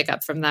you can pick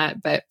up from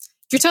that. But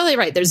you're totally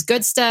right. There's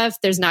good stuff.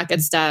 There's not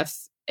good stuff.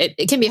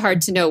 It can be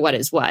hard to know what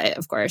is what,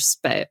 of course,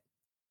 but.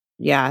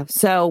 Yeah.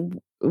 So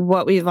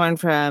what we've learned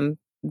from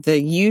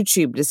the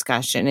YouTube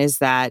discussion is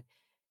that,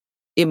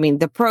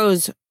 the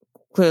pros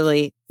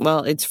clearly,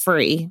 well, it's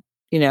free.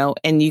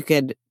 And you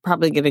could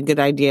probably get a good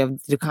idea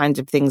of the kinds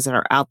of things that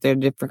are out there,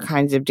 different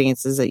kinds of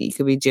dances that you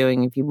could be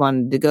doing if you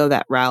wanted to go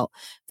that route.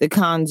 The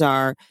cons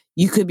are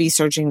you could be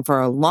searching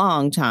for a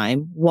long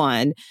time.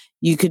 One,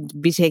 you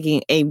could be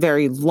taking a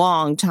very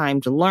long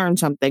time to learn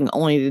something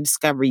only to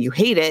discover you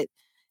hate it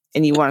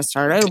and you want to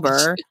start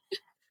over.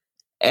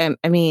 And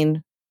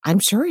I'm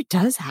sure it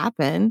does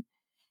happen.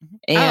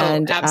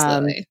 And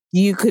absolutely.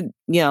 You could,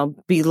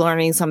 be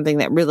learning something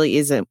that really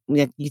isn't,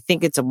 you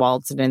think it's a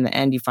waltz, and in the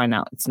end you find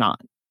out it's not.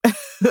 And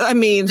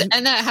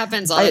that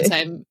happens all the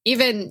time.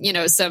 Even,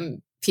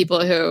 some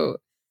people who,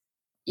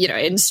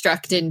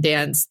 instruct in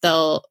dance,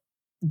 they'll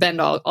bend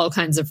all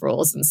kinds of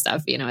rules and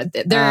stuff.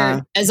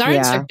 As our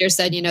instructor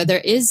said, there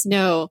is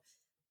no,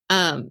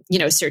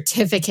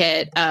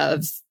 certificate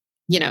of,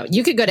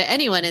 you could go to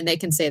anyone and they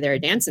can say they're a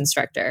dance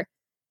instructor,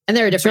 and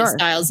there are different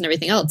styles and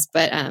everything else.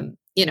 But,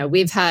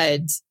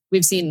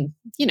 we've seen,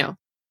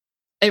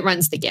 it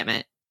runs the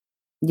gamut.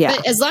 Yeah.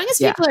 But as long as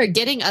people are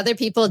getting other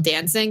people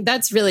dancing,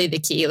 that's really the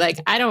key. Like,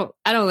 I don't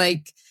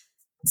like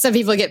some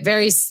people get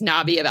very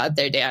snobby about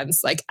their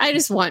dance. Like, I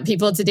just want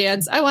people to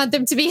dance. I want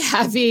them to be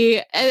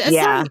happy. As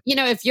long,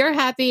 if you're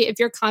happy, if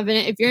you're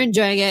confident, if you're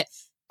enjoying it,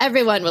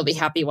 everyone will be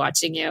happy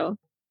watching you.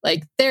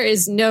 Like, there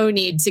is no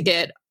need to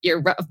get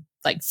your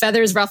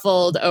feathers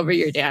ruffled over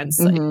your dance.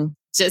 Mm-hmm.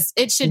 Like,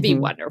 it should be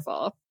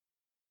wonderful.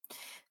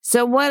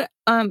 So what,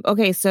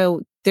 okay,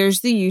 so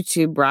there's the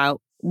YouTube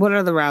route. What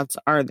other routes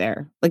are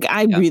there? Like,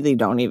 I really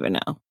don't even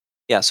know.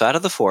 Yeah. So out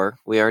of the 4,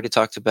 we already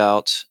talked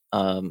about,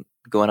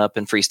 going up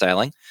and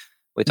freestyling.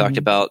 We talked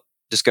about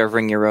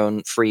discovering your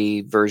own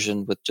free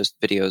version with just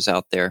videos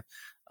out there.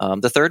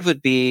 The third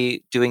would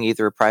be doing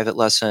either a private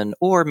lesson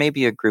or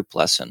maybe a group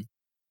lesson.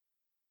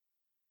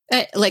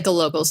 Like a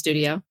local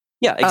studio.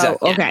 Yeah,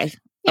 exactly. Oh, okay.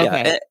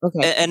 Yeah.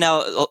 Okay. And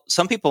now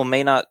some people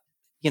may not,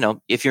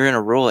 if you're in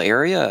a rural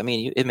area, I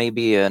mean, it may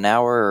be an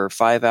hour or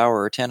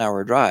 5-hour or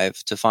 10-hour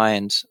drive to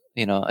find,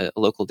 a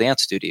local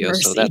dance studio.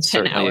 Mercy, so that's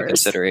certainly 10 hours. a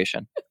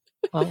consideration.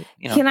 Well,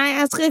 Can I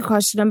ask a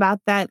question about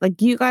that?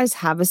 Like, you guys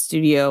have a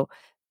studio,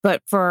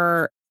 but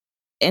for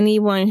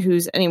anyone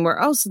who's anywhere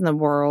else in the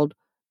world,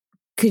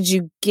 could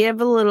you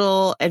give a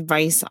little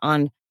advice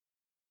on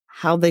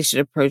how they should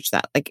approach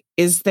that? Like,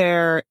 is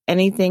there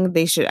anything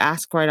they should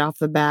ask right off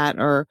the bat,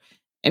 or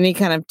any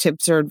kind of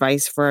tips or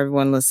advice for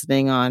everyone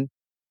listening on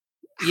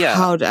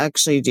how to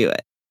actually do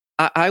it?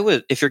 I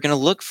would, if you're going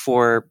to look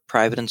for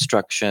private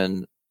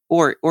instruction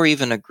or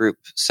even a group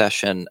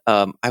session,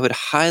 I would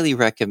highly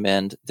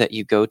recommend that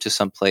you go to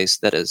some place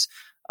that is,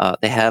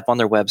 they have on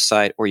their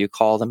website, or you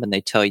call them and they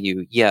tell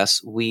you,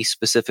 yes, we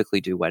specifically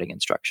do wedding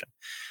instruction.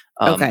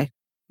 Okay.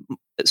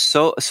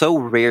 So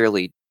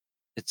rarely,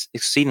 it's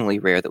exceedingly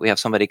rare that we have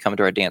somebody come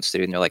to our dance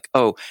studio and they're like,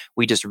 oh,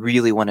 we just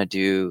really want to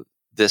do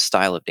this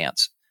style of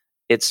dance.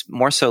 It's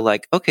more so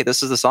like, okay,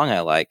 this is the song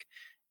I like.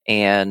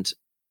 And,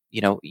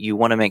 you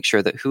want to make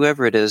sure that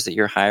whoever it is that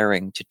you're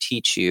hiring to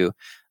teach you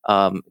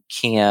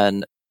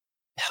can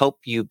help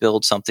you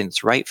build something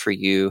that's right for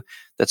you,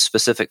 that's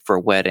specific for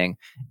a wedding,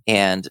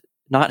 and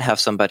not have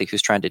somebody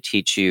who's trying to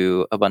teach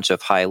you a bunch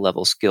of high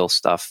level skill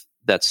stuff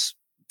that's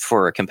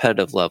for a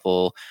competitive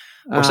level,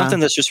 or something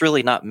that's just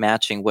really not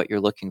matching what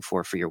you're looking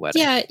for your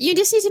wedding. Yeah, you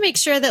just need to make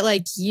sure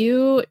that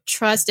you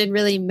trust and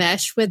really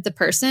mesh with the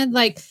person.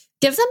 Like,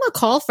 give them a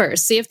call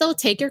first. See if they'll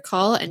take your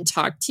call and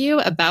talk to you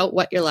about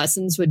what your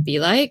lessons would be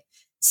like.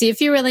 See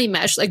if you really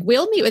mesh. Like,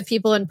 we'll meet with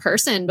people in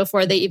person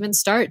before they even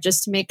start,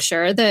 just to make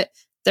sure that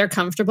they're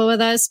comfortable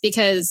with us,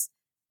 because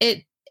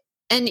the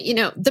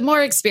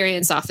more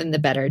experience, often the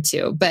better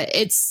too. But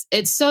it's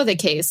so the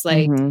case.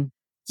 Like,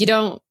 you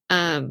don't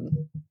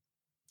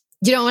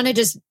want to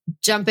just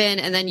jump in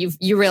and then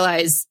you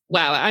realize,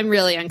 wow, I'm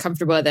really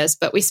uncomfortable with this,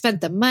 but we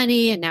spent the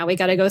money and now we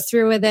got to go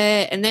through with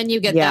it. And then you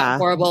get that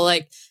horrible,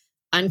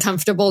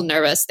 uncomfortable,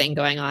 nervous thing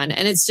going on.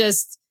 And it's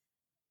just,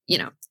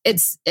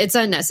 it's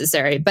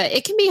unnecessary, but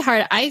it can be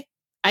hard.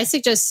 I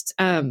suggest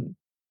trying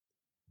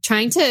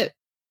to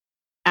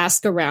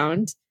ask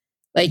around.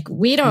 Like,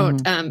 we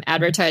don't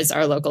advertise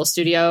our local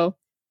studio.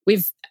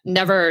 We've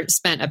never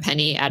spent a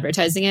penny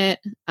advertising it,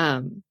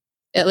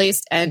 at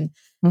least. And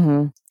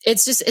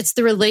it's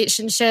the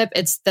relationship,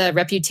 it's the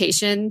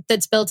reputation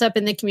that's built up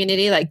in the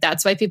community. Like,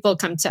 that's why people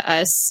come to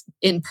us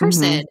in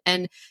person.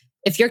 And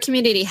if your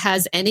community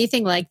has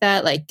anything like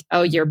that, like,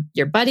 oh,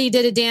 your buddy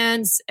did a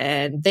dance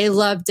and they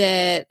loved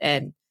it,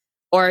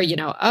 or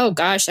oh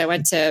gosh, I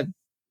went to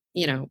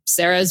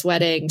Sarah's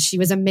wedding, she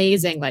was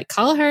amazing. Like,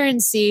 call her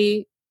and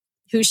see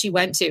who she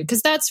went to,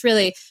 because that's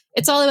really,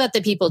 it's all about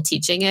the people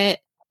teaching it.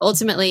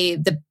 Ultimately,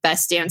 the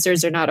best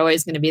dancers are not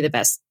always going to be the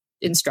best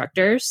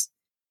instructors.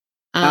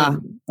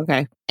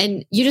 Okay.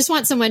 And you just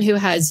want someone who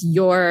has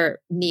your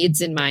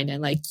needs in mind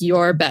and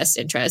your best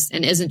interest,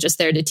 and isn't just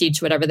there to teach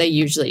whatever they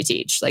usually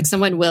teach. Like,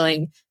 someone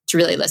willing to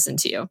really listen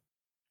to you.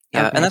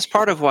 Yeah, and that's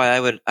part of why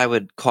I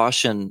would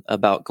caution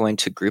about going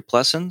to group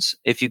lessons.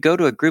 If you go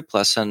to a group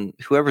lesson,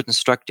 whoever's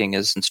instructing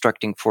is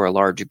instructing for a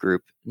large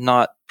group,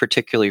 not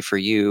particularly for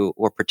you,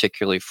 or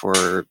particularly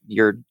for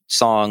your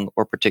song,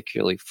 or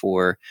particularly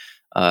for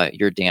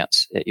your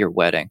dance at your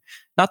wedding.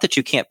 Not that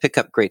you can't pick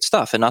up great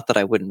stuff, and not that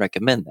I wouldn't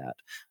recommend that.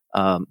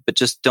 But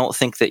just don't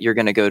think that you're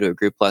going to go to a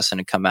group lesson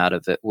and come out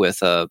of it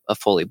with a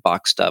fully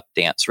boxed up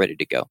dance ready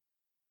to go.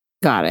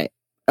 Got it.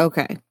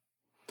 Okay.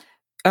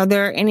 Are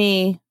there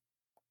any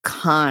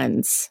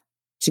cons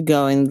to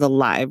going the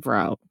live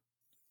route?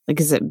 Like,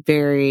 is it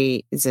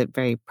very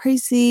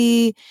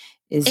pricey?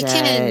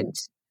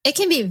 It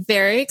can be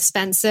very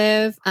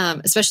expensive.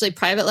 Especially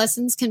private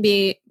lessons can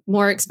be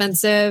more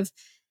expensive.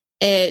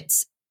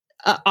 It's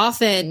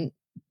often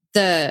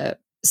the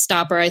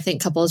stopper I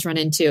think couples run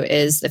into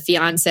is the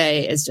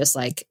fiance is just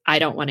like, I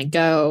don't want to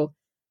go.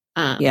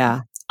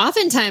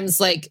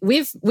 Oftentimes,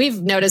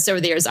 we've noticed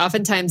over the years,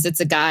 oftentimes it's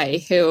a guy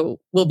who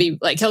will be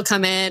he'll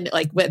come in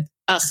with,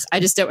 I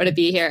just don't want to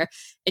be here.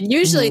 And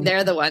usually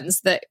they're the ones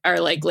that are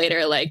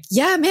later,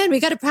 yeah, man, we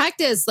got to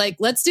practice.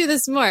 Let's do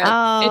this more.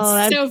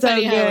 Oh, it's so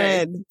funny how good.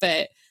 it works.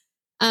 But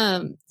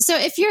so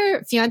if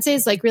your fiance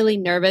is really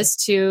nervous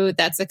too,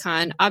 that's a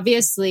con.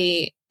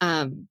 Obviously,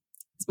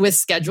 with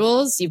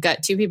schedules, you've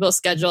got two people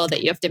scheduled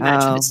that you have to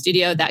match in the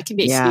studio. That can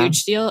be a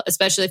huge deal,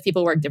 especially if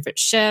people work different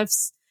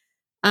shifts.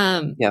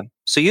 Yeah.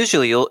 So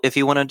usually if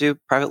you want to do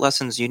private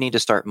lessons, you need to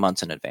start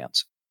months in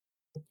advance.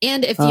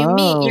 And if you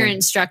meet your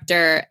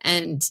instructor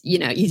and,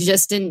 you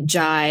just didn't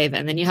jive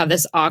and then you have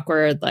this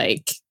awkward,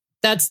 like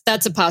that's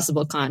a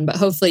possible con, but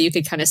hopefully you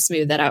could kind of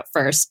smooth that out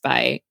first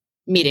by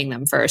meeting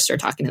them first or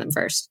talking to them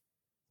first.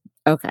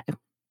 Okay,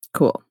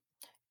 cool.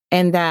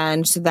 And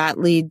then, so that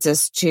leads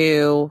us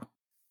to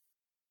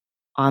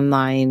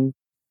online.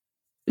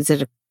 Is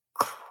it a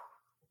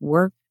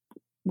work?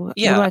 What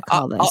do I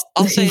call this?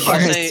 I'll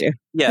say,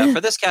 yeah,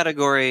 for this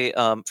category,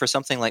 for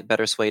something like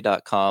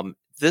bettersway.com,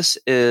 this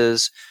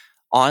is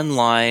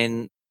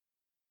online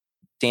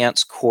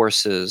dance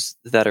courses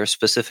that are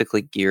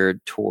specifically geared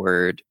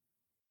toward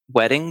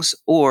weddings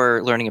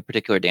or learning a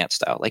particular dance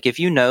style. Like if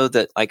you know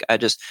that, like,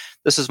 this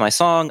is my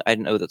song, I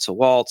know that's a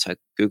waltz, I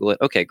Google it,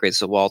 okay, great,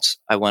 it's a waltz,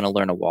 I want to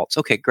learn a waltz.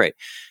 Okay, great.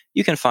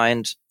 You can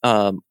find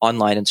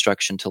online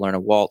instruction to learn a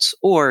waltz,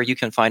 or you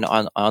can find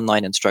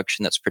online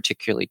instruction that's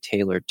particularly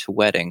tailored to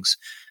weddings.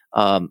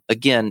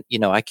 Again,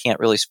 I can't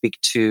really speak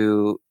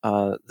to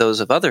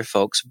those of other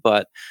folks,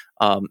 but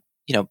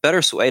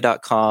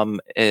bettersway.com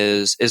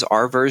is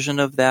our version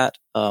of that.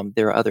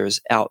 There are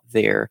others out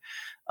there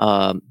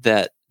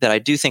that I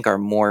do think are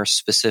more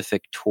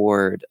specific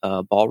toward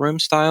ballroom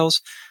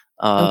styles.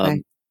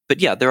 Okay.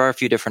 But yeah, there are a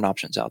few different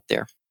options out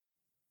there.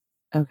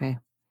 Okay.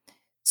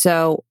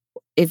 So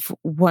if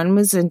one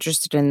was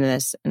interested in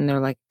this and they're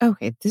like,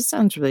 okay, this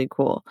sounds really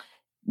cool.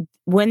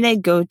 When they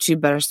go to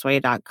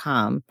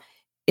bettersway.com,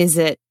 is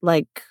it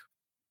like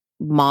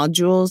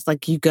modules?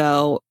 Like you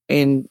go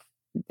and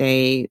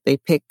they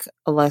pick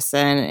a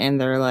lesson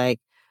and they're like,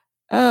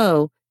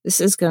 oh,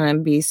 this is going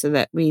to be so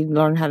that we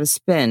learn how to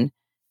spin.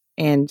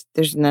 And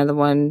there's another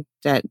one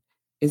that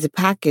is a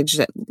package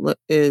that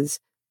is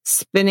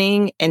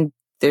spinning, and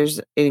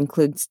it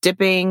includes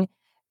dipping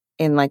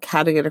and like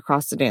how to get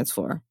across the dance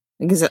floor.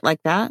 Like, is it like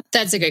that?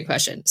 That's a great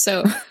question.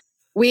 So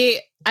when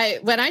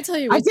I tell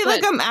you, I feel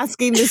like I'm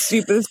asking the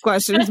stupidest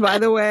questions, by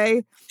the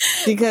way,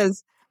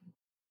 because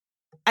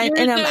I'm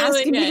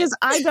asking because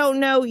I don't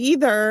know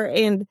either.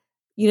 And,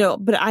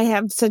 but I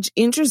have such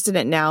interest in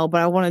it now,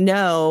 but I want to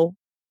know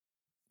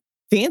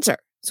the answer.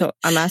 So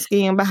I'm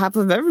asking on behalf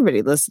of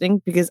everybody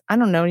listening because I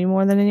don't know any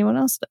more than anyone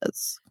else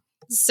does.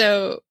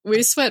 So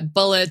we sweat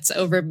bullets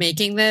over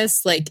making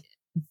this like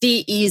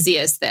the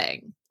easiest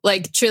thing.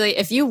 Like truly,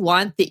 if you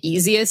want the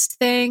easiest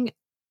thing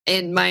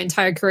in my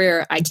entire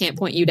career, I can't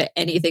point you to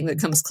anything that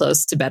comes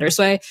close to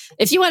Bettersway.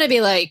 If you want to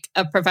be like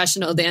a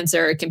professional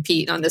dancer or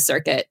compete on the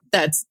circuit,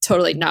 that's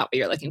totally not what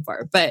you're looking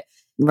for. But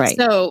right.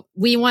 So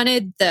we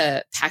wanted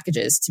the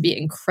packages to be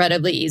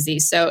incredibly easy.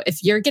 So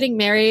if you're getting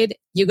married,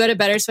 you go to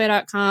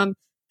bettersway.com.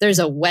 There's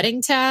a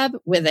wedding tab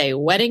with a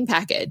wedding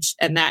package,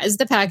 and that is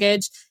the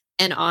package.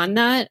 And on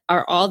that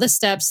are all the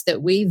steps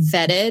that we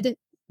vetted.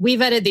 We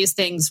vetted these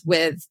things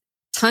with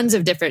tons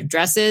of different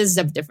dresses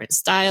of different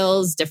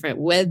styles, different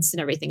widths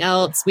and everything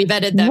else. We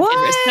vetted them in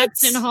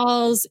reception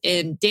halls,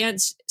 in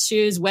dance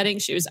shoes, wedding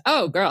shoes.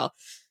 Oh, girl.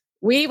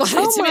 We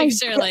wanted to make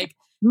sure like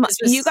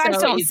you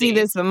guys don't see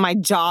this, but my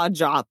jaw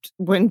dropped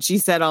when she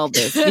said all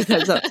this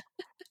because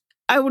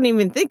I wouldn't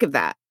even think of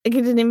that. Like,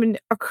 it didn't even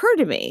occur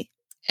to me.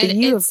 And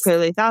you have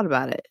clearly thought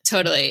about it.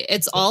 Totally.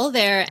 It's all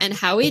there. And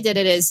how we did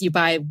it is you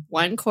buy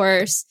one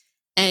course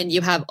and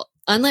you have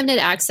unlimited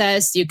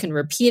access. You can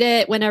repeat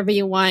it whenever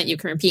you want. You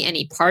can repeat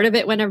any part of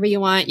it whenever you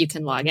want. You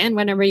can log in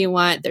whenever you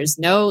want. There's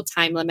no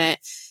time limit.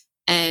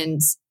 And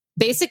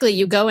basically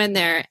you go in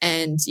there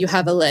and you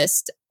have a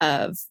list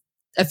of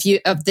a few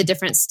of the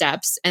different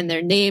steps, and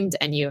they're named,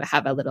 and you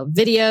have a little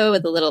video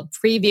with a little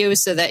preview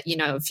so that,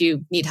 if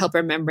you need help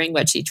remembering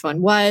what each one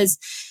was.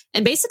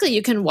 And basically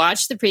you can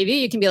watch the preview.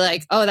 You can be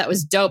like, oh, that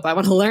was dope, I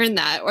want to learn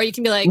that. Or you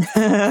can be like,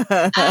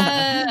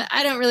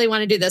 I don't really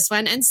want to do this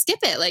one, and skip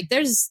it. Like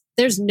there's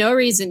no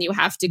reason you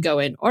have to go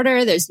in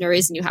order. There's no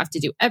reason you have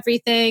to do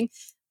everything.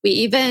 We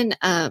even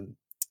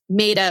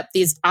made up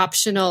these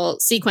optional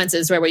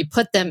sequences where we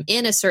put them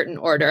in a certain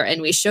order,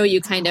 and we show you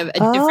kind of a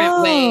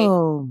different way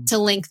to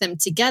link them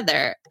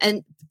together.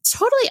 And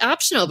totally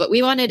optional, but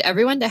we wanted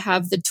everyone to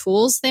have the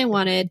tools they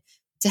wanted,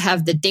 to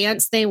have the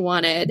dance they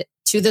wanted,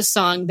 to the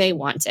song they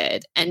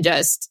wanted, and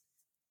just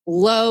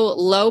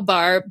low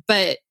bar.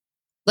 But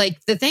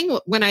like the thing,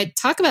 when I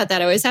talk about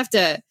that, I always have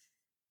to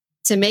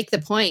make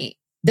the point.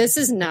 This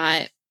is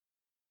not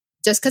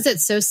just because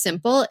it's so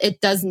simple.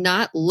 It does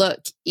not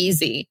look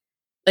easy.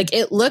 Like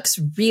it looks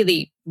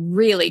really,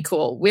 really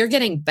cool. We're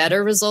getting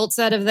better results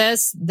out of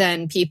this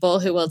than people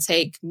who will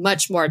take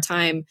much more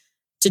time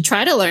to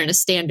try to learn a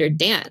standard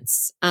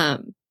dance,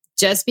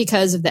 just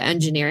because of the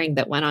engineering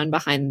that went on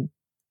behind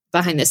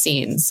the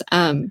scenes.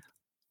 Well,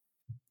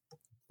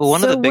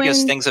 one of the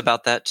biggest things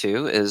about that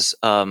too is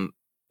one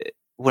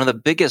of the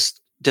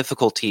biggest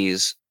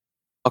difficulties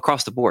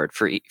across the board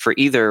for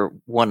either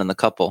one in the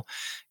couple,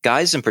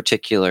 guys in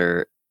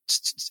particular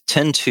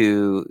tend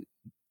to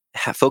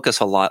focus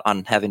a lot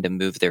on having to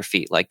move their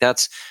feet. Like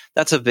that's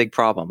a big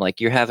problem. Like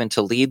you're having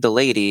to lead the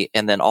lady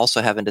and then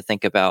also having to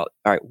think about,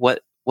 all right,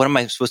 what am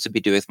I supposed to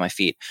be doing with my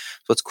feet?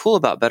 So what's cool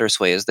about Better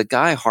Sway is the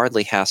guy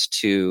hardly has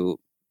to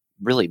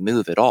really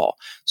move at all.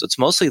 So it's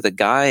mostly the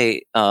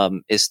guy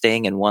is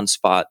staying in one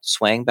spot,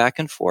 swaying back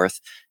and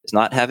forth, is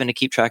not having to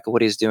keep track of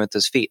what he's doing with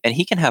his feet. And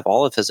he can have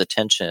all of his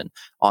attention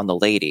on the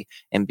lady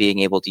and being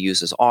able to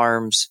use his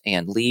arms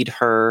and lead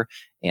her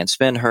and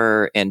spin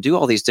her and do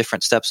all these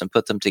different steps and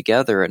put them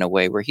together in a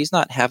way where he's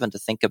not having to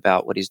think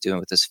about what he's doing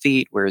with his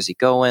feet. Where is he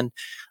going?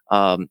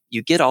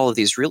 You get all of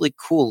these really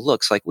cool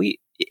looks. Like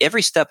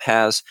every step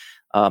has,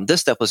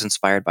 this step was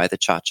inspired by the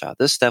cha-cha.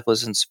 This step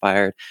was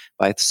inspired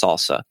by the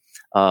salsa.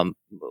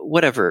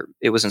 Whatever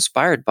it was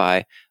inspired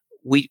by,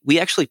 we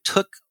actually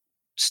took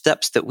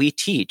steps that we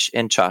teach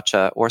in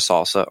cha-cha or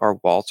salsa or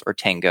waltz or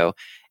tango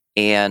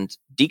and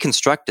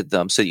deconstructed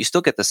them so that you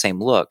still get the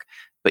same look,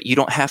 but you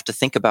don't have to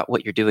think about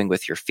what you're doing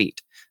with your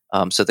feet.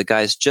 So the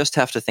guys just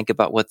have to think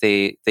about what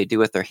they do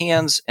with their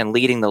hands and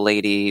leading the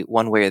lady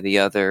one way or the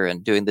other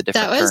and doing the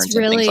different turns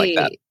and things like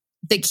that.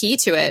 The key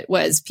to it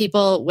was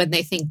people, when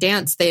they think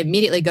dance, they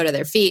immediately go to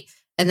their feet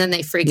and then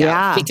they freak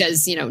out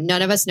because,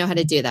 none of us know how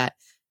to do that.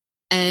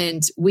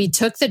 And we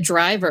took the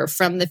driver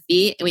from the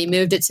feet and we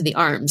moved it to the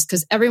arms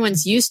because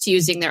everyone's used to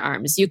using their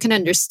arms. You can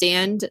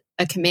understand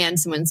a command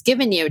someone's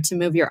given you to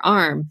move your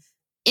arm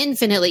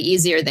infinitely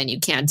easier than you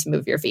can to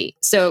move your feet.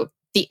 So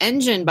the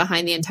engine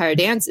behind the entire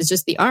dance is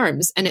just the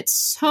arms. And it's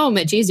so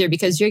much easier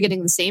because you're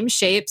getting the same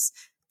shapes.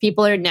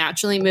 People are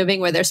naturally moving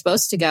where they're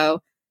supposed to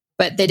go,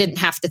 but they didn't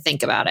have to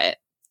think about it.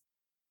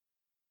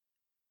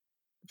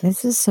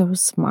 This is so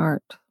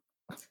smart.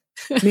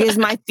 Because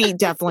my feet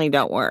definitely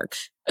don't work.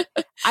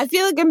 I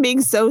feel like I'm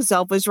being so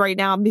selfish right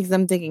now because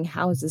I'm thinking,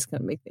 how is this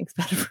going to make things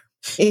better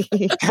for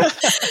me?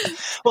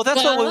 Well,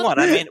 that's what we want.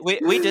 I mean,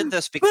 we did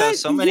this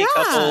because so many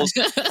couples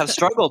have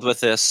struggled with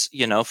this,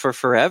 for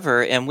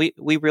forever. And we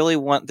really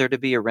want there to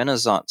be a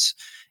renaissance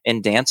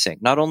in dancing,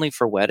 not only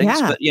for weddings,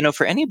 but,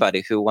 for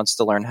anybody who wants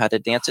to learn how to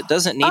dance. It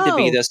doesn't need to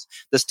be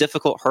this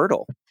difficult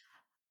hurdle.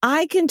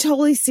 I can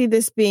totally see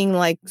this being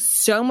like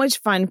so much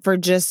fun for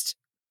just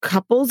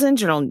couples in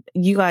general.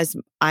 You guys,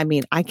 I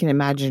mean, I can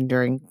imagine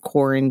during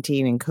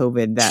quarantine and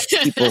COVID that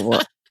people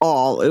were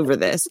all over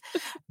this.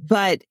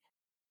 But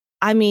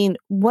I mean,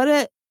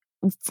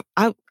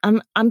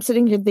 I'm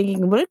sitting here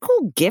thinking, what a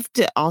cool gift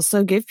to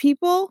also give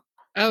people.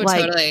 Oh,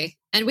 totally.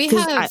 And we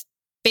have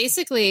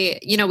basically,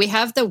 we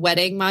have the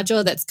wedding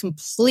module that's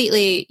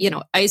completely,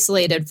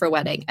 isolated for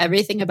wedding.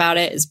 Everything about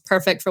it is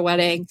perfect for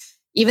wedding.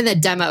 Even the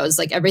demos,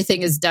 like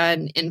everything is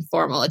done in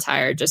formal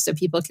attire just so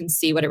people can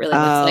see what it really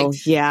looks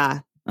like. Yeah.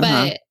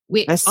 But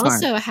we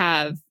also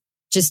have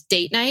just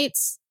date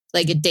nights,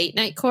 like a date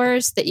night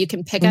course that you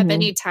can pick up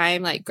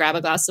anytime, like grab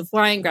a glass of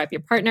wine, grab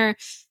your partner.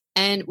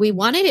 And we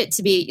wanted it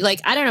to be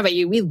like, I don't know about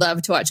you, we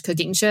love to watch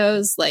cooking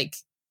shows like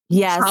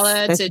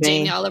Paula to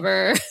Jamie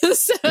Oliver.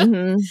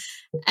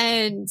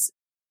 And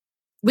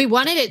we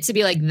wanted it to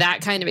be like that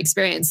kind of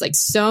experience. Like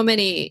so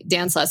many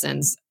dance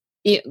lessons,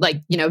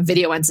 like,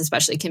 video ones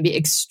especially, can be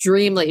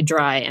extremely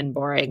dry and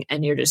boring.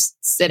 And you're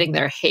just sitting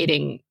there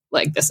hating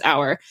like this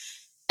hour.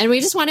 And we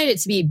just wanted it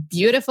to be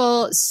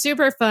beautiful,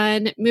 super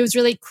fun, moves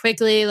really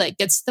quickly, like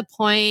gets to the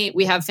point.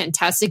 We have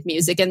fantastic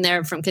music in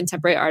there from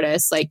contemporary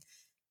artists.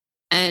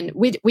 And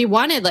we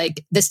wanted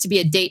like this to be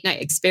a date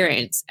night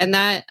experience. And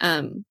that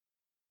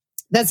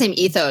same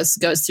ethos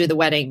goes through the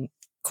wedding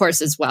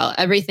course as well.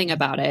 Everything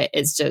about it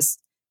is just,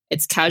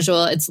 it's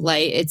casual, it's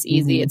light, it's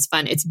easy, it's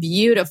fun, it's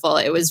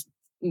beautiful.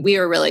 We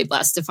were really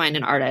blessed to find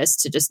an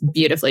artist to just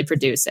beautifully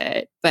produce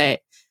it.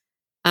 But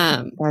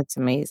that's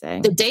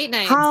amazing. The date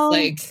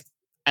nights,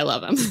 I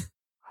love them.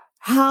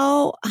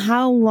 How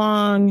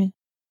long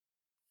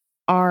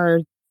are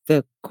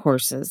the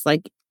courses?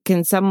 Like,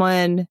 can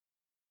someone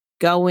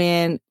go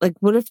in? Like,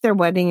 what if their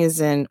wedding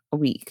is in a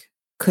week?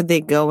 Could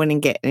they go in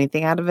and get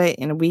anything out of it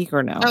in a week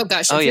or no? Oh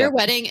gosh, if your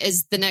wedding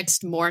is the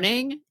next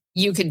morning,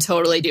 you can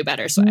totally do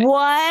Better Sway.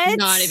 What?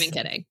 Not even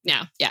kidding.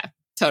 Yeah,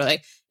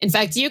 totally. In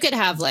fact, you could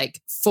have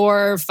like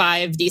 4 or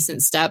 5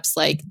 decent steps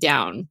like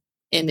down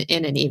in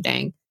an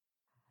evening.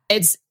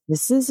 This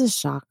is a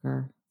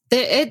shocker.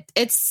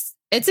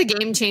 It's a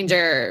game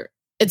changer.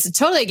 It's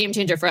totally a game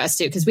changer for us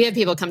too, because we have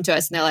people come to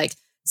us and they're like,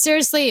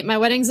 seriously, my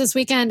wedding's this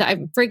weekend.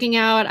 I'm freaking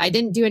out. I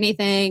didn't do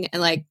anything.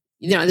 And like,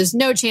 there's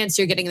no chance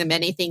you're getting them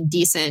anything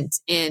decent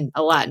in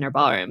a Latin or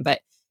ballroom, but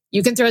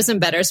you can throw some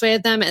Better Sway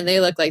at them and they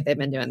look like they've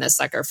been doing this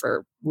sucker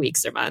for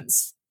weeks or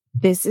months.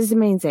 This is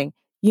amazing.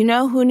 You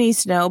know who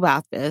needs to know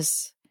about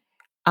this?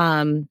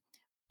 All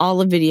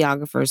the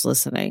videographers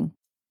listening.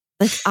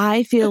 Like,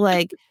 I feel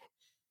like,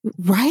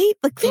 right?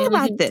 Like, think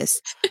about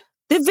this.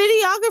 The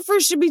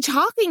videographers should be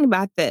talking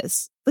about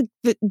this. Like,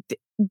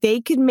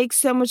 they could make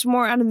so much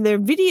more out of their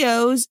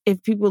videos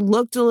if people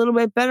looked a little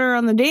bit better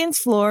on the dance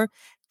floor.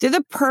 They're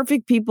the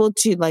perfect people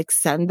to like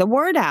send the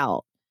word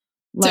out.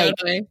 Like,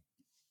 totally.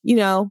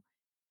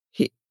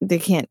 they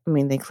can't, I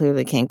mean, they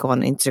clearly can't go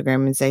on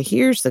Instagram and say,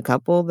 here's the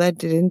couple that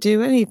didn't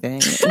do anything.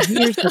 And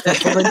here's the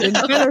couple that did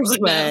better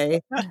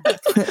sway.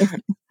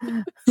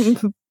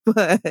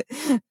 But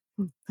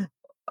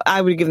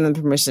I would give them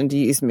permission to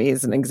use me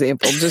as an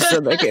example, just so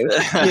they could,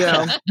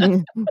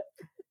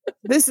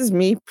 this is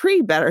me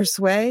pre-better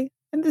sway,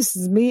 and this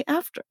is me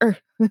after.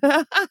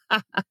 Yeah,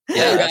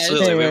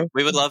 absolutely. Anyway.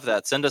 We would love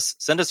that. Send us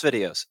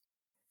videos.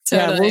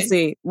 Totally.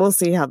 Yeah, we'll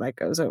see how that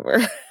goes over.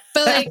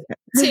 But like,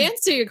 to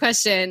answer your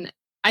question,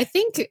 I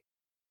think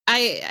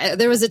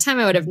there was a time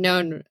I would have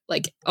known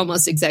like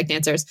almost exact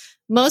answers.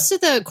 Most of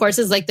the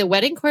courses, like the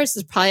wedding course,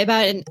 is probably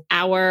about an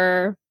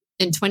hour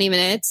and 20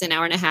 minutes, an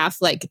hour and a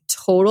half, like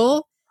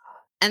total.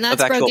 And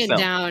that's broken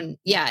down,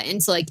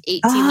 into like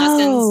 18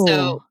 lessons.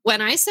 So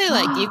when I say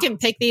like you can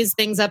pick these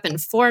things up in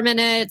 4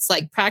 minutes,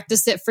 like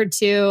practice it for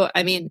 2,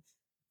 I mean,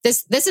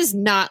 this is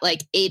not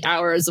like 8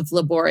 hours of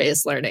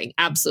laborious learning.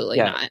 Absolutely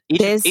not.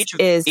 This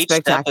is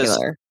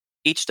spectacular.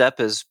 Each step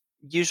is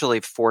usually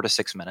 4 to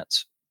 6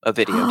 minutes of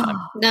video time.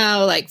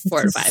 No, like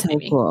 4 to 5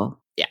 maybe. Cool.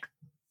 Yeah.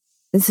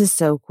 This is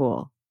so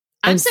cool.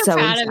 I'm so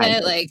proud of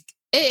it. Like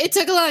it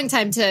took a long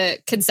time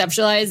to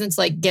conceptualize and to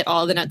like get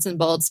all the nuts and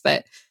bolts,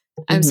 but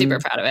I'm super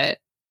proud of it.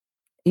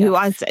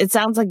 It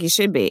sounds like you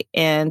should be.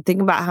 And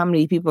think about how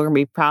many people are going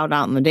to be proud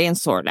out on the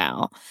dance floor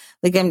now.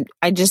 Like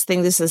I just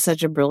think this is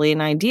such a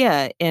brilliant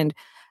idea. And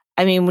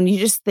I mean, when you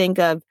just think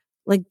of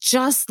like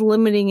just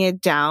limiting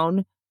it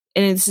down,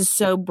 and this is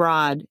so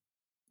broad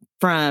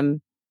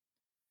from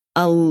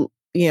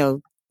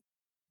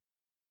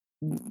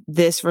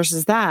this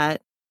versus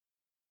that,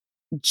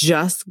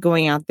 just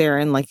going out there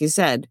and, like you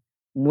said,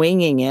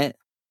 winging it.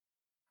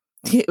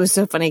 It was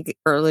so funny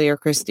earlier,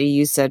 Christy,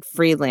 you said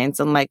freelance.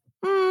 I'm like,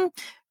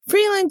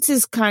 freelance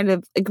is kind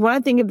of like, when I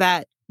think of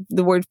that,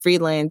 the word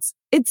freelance,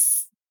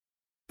 it's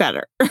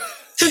better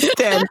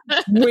than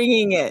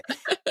winging it.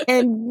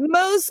 And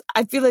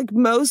I feel like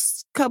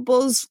most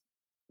couples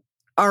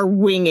are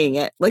winging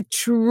it, like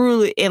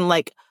truly and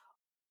like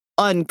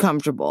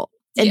uncomfortable.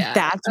 And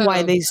that's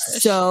why they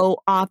so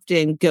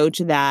often go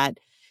to that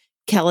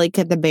Kelly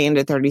cut the band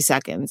at 30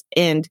 seconds.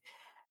 And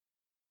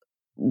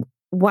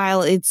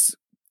while it's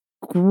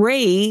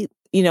great,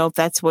 if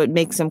that's what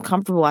makes them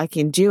comfortable, I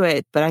can do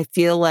it. But I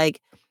feel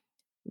like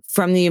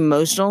from the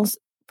emotional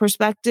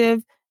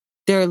perspective,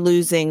 they're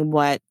losing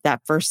what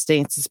that first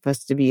dance is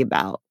supposed to be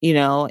about,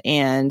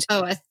 and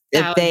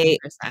 1,000%.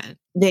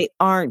 They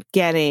aren't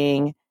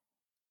getting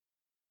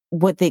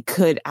what they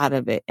could out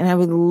of it. And I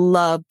would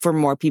love for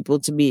more people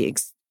to be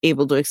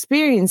able to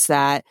experience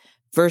that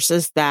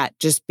versus that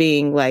just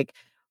being like,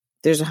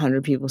 there's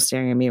 100 people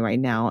staring at me right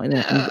now and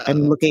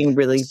I'm looking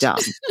really dumb.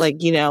 Like,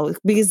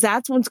 because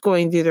that's what's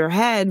going through their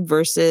head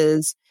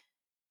versus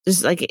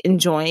just like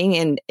enjoying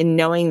and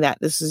knowing that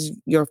this is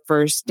your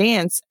first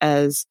dance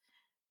as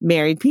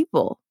married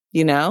people,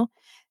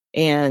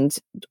 and,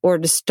 or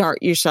to start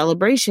your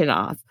celebration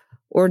off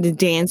or to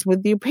dance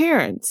with your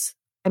parents.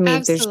 I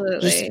mean, there's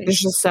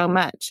just so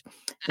much.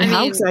 And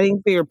how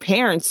exciting for your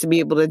parents to be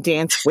able to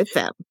dance with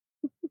them.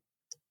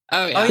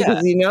 Oh yeah.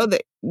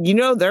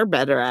 Because they're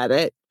better at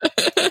it.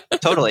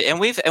 Totally. And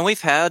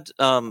we've had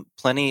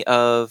plenty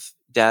of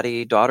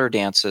daddy-daughter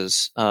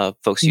dances.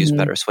 Folks use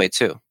Better Sway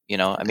too.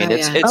 I mean,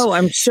 it's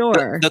I'm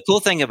sure. The cool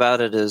thing about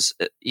it is,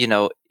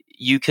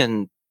 you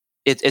can.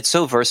 It's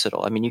so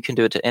versatile. I mean, you can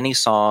do it to any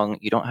song.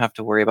 You don't have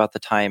to worry about the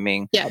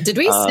timing. Yeah. Did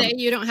we say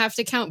you don't have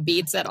to count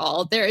beats at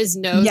all? There is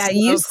no. Yeah,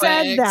 you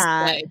said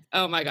that. Like,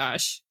 oh my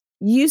gosh.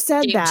 You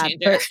said Game that.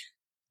 changer. But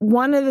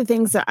one of the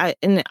things that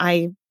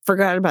I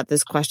forgot about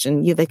this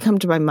question. They come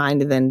to my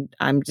mind and then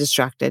I'm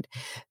distracted.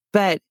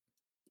 But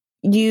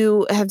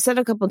you have said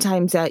a couple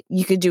times that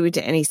you could do it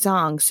to any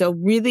song. So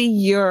really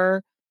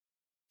you're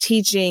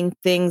teaching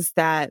things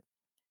that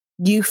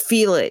you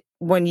feel it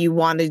when you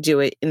want to do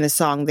it in the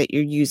song that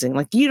you're using.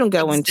 Like you don't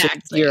go into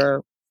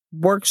your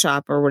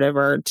workshop or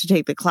whatever to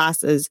take the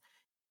classes,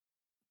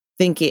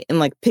 think it and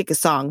like pick a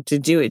song to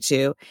do it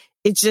to.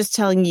 It's just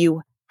telling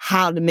you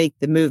how to make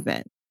the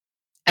movement.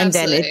 And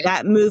Absolutely. Then if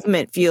that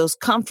movement feels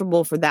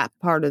comfortable for that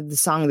part of the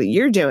song that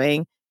you're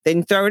doing,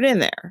 then throw it in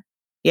there.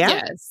 Yeah.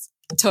 Yes,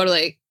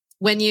 totally.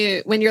 When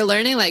you're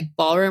learning like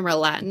ballroom or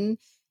Latin,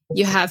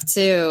 you have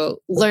to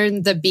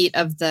learn the beat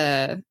of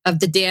the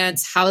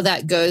dance, how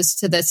that goes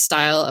to the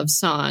style of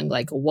song.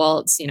 Like a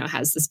waltz,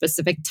 has the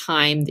specific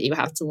time that you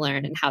have to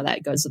learn and how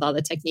that goes with all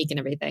the technique and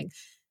everything.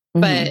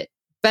 Mm-hmm. But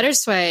Better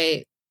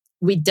Sway,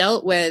 we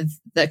dealt with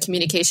the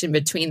communication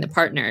between the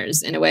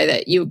partners in a way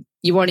that you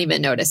won't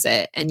even notice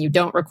it, and you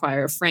don't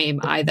require a frame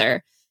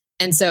either.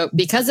 And so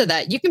because of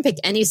that, you can pick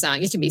any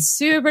song. It can be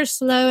super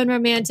slow and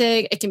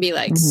romantic. It can be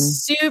like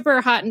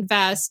super hot and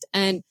fast.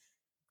 And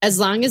as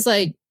long as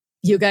like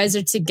you guys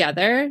are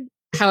together,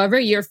 however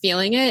you're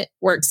feeling it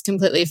works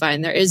completely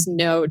fine. There is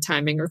no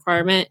timing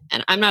requirement.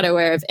 And I'm not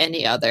aware of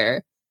any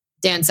other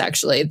dance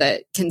actually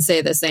that can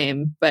say the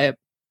same. But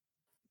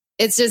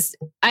it's just,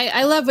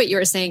 I love what you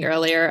were saying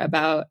earlier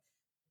about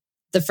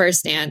the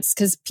first dance,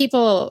 because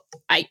people,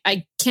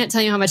 I can't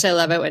tell you how much I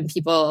love it when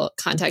people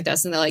contact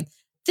us and they're like,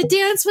 The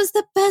dance was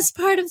the best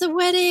part of the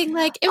wedding.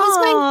 Like, it was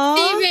my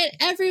favorite.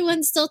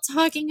 Everyone's still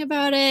talking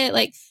about it.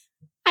 Like,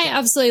 I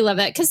absolutely love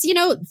that because,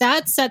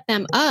 that set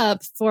them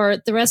up for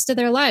the rest of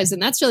their lives.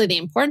 And that's really the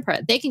important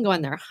part. They can go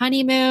on their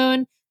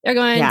honeymoon. They're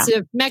going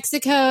to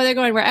Mexico. They're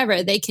going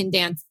wherever. They can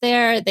dance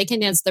there. They can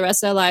dance the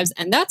rest of their lives.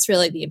 And that's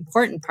really the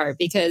important part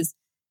because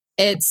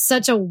it's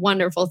such a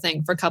wonderful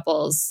thing for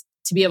couples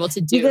to be able to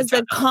do. Because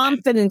the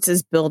confidence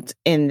is built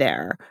in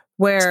there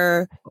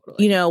where,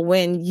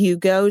 when you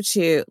go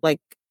to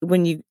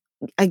when you,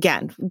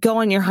 again, go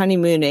on your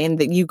honeymoon and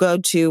that you go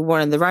to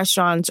one of the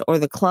restaurants or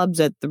the clubs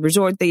at the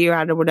resort that you're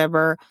at or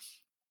whatever,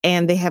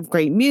 and they have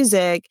great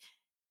music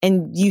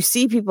and you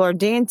see people are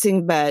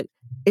dancing, but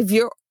if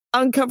you're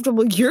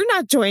uncomfortable, you're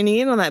not joining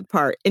in on that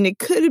part. And it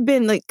could have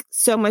been like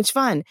so much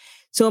fun.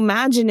 So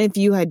imagine if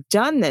you had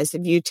done this,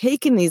 if you'd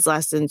taken these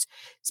lessons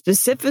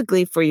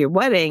specifically for your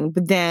wedding,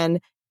 but then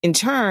in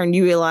turn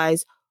you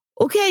realize,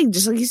 okay,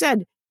 just like you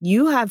said,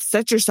 you have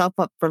set yourself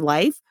up for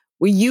life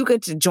where you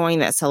get to join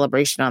that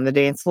celebration on the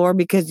dance floor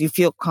because you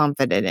feel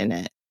confident in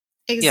it.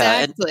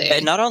 Exactly. Yeah,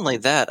 and not only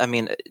that, I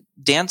mean,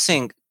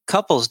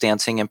 couples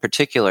dancing in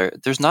particular,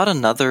 there's not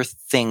another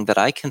thing that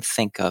I can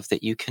think of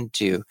that you can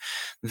do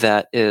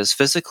that is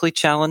physically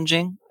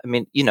challenging. I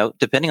mean,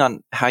 depending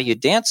on how you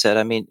dance it,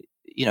 I mean,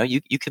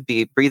 you could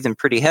be breathing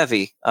pretty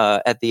heavy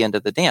at the end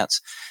of the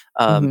dance.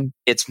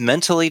 It's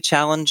mentally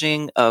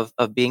challenging of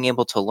being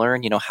able to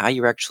learn, how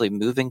you're actually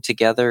moving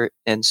together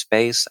in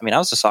space. I mean, I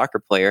was a soccer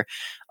player.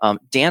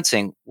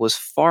 Dancing was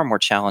far more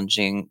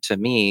challenging to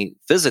me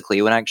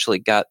physically when I actually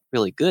got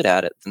really good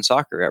at it than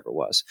soccer ever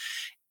was.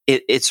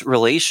 It's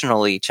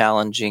relationally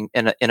challenging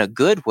in a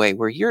good way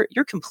where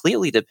you're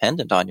completely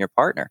dependent on your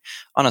partner.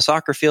 On a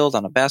soccer field,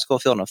 on a basketball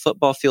field, on a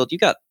football field, you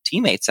got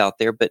teammates out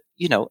there, but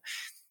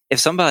if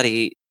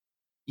somebody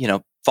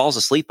falls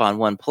asleep on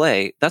one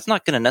play, that's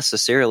not going to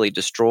necessarily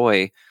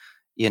destroy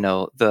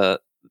the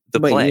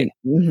play.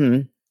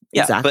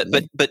 Yeah,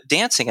 exactly. but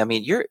dancing, I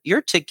mean,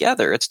 you're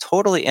together. It's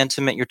totally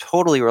intimate. You're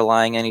totally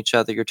relying on each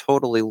other. You're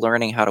totally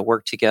learning how to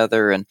work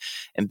together and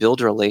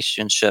build a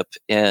relationship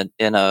in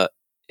a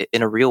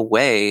real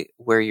way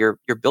where you're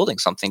building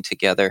something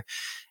together.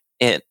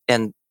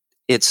 And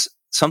it's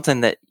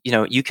something that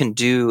you can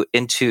do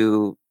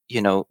into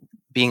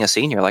being a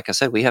senior. Like I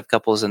said, we have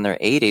couples in their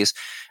 80s.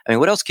 I mean,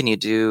 what else can you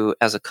do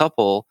as a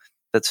couple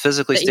that's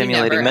physically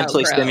stimulating,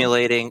 mentally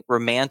stimulating,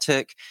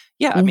 romantic?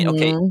 Yeah, I mean,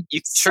 okay,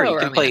 you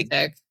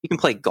can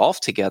play golf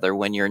together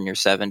when you're in your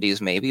 70s,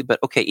 maybe, but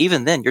okay,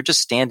 even then, you're just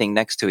standing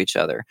next to each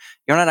other.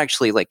 You're not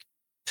actually like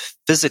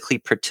physically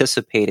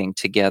participating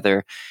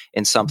together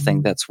in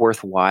something that's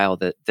worthwhile.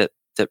 That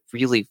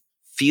really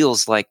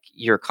feels like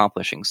you're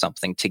accomplishing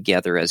something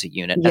together as a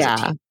unit, as a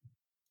team.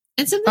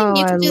 And something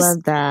you can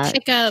just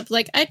pick up.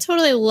 Like, I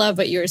totally love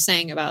what you were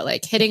saying about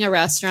like hitting a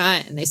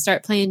restaurant and they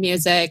start playing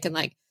music and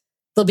like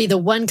there'll be the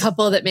one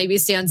couple that maybe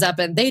stands up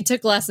and they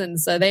took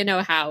lessons so they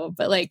know how.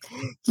 But like,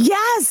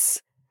 yes.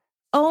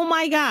 Oh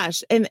my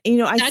gosh. And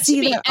I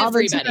see that all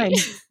the time.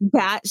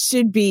 That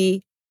should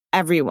be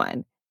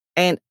everyone.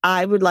 And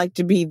I would like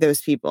to be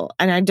those people.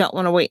 And I don't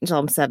want to wait until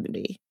I'm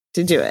 70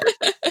 to do it.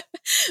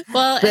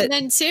 Well, and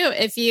then too,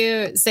 if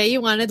you say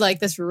you wanted like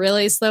this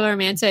really slow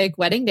romantic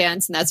wedding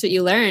dance and that's what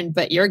you learned,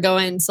 but you're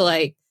going to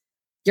like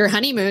your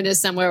honeymoon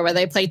is somewhere where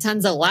they play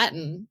tons of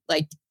Latin,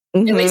 like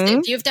at least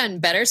if you've done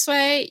Better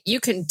Sway, you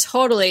can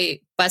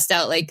totally bust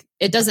out, like,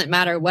 it doesn't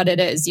matter what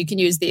it is. You can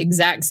use the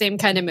exact same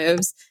kind of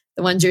moves,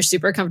 the ones you're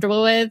super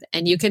comfortable with,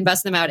 and you can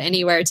bust them out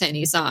anywhere to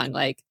any song.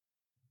 Like,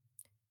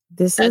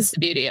 that's the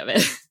beauty of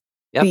it.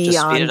 Yep, just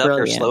speed it up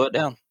or slow it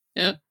down.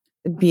 Yep.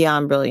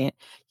 Beyond brilliant.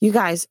 You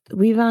guys,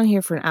 we've been on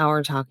here for an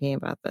hour talking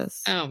about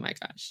this. Oh my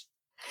gosh.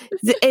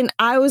 And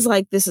I was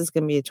like, this is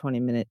going to be a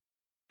 20-minute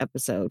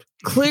episode.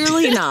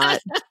 Clearly not.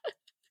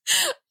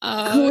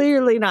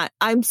 Clearly not.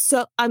 I'm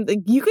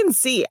like, you can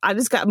see, I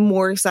just got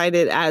more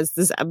excited as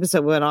this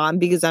episode went on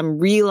because I'm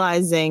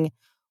realizing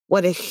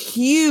what a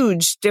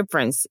huge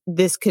difference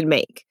this could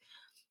make.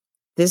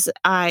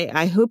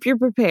 I hope you're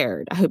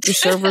prepared. I hope your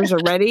servers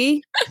are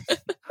ready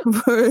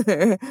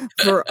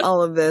for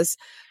all of this.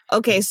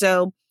 Okay,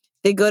 so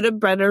they go to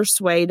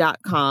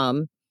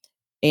bettersway.com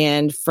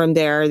and from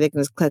there they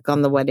can just click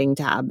on the wedding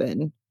tab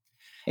and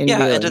to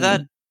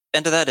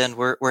that end,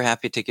 we're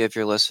happy to give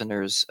your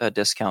listeners a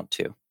discount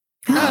too.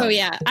 Oh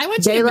yeah, I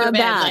want you to move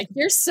in. Like,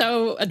 you're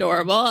so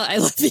adorable. I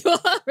love you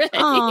already.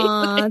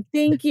 Aw,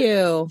 thank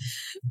you.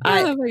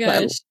 Oh my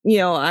gosh.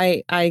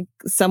 I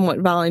somewhat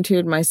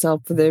volunteered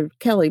myself for the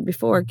Kelly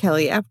before,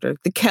 Kelly after,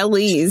 the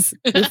Kellys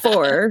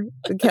before,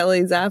 the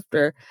Kellys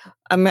after.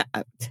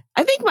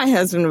 I think my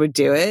husband would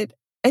do it.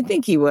 I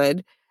think he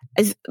would.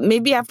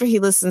 Maybe after he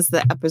listens to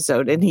the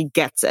episode and he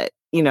gets it,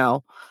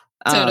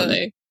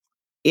 Totally.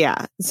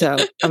 Yeah. So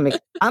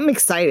I'm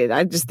excited.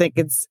 I just think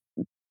it's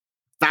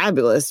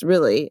fabulous,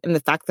 really. And the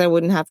fact that I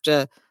wouldn't have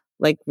to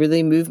like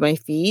really move my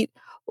feet.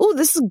 Oh,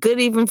 this is good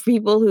even for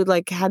people who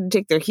like had to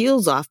take their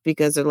heels off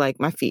because they're like,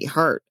 my feet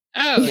hurt.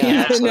 Oh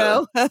yeah.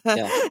 Yeah.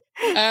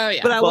 Oh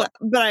yeah.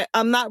 But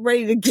I'm not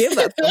ready to give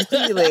up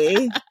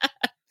completely.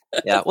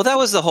 Yeah. Well, that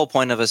was the whole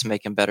point of us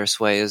making Better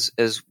Sway is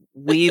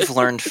we've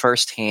learned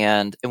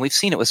firsthand, and we've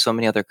seen it with so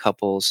many other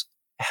couples,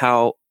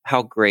 how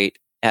great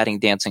adding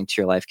dancing to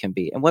your life can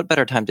be. And what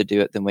better time to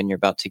do it than when you're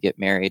about to get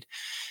married?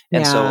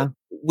 And so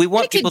we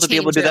want people to be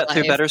able to do that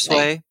through Better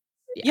Sway.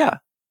 Yeah,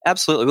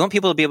 absolutely. We want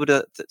people to be able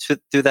to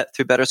do that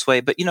through Better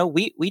Sway. But,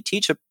 we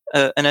teach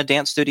in a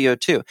dance studio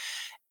too.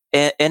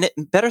 And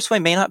Better Sway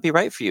may not be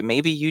right for you.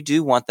 Maybe you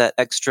do want that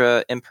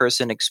extra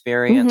in-person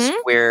experience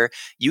where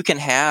you can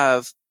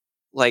have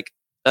like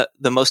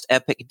the most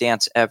epic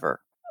dance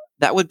ever.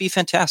 That would be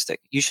fantastic.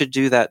 You should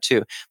do that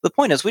too. The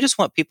point is, we just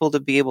want people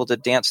to be able to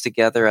dance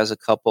together as a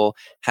couple,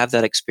 have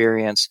that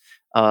experience.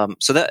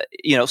 So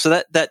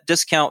that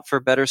discount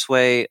for Better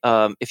Sway,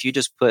 if you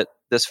just put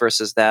this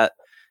versus that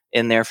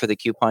in there for the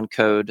coupon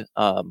code,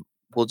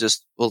 we'll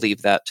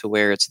leave that to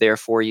where it's there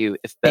for you.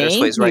 If Better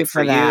Sway is right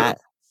for you.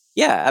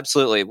 Yeah,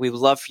 absolutely. We would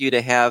love for you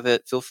to have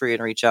it. Feel free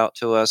and reach out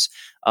to us.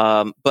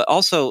 But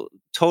also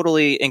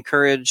totally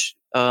encourage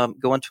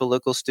going to a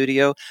local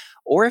studio.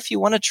 Or if you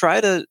want to try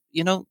to,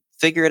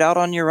 figure it out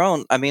on your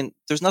own. I mean,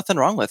 there's nothing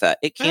wrong with that.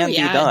 It can be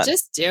done.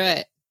 Just do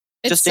it.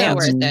 It's just so dance.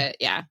 worth it.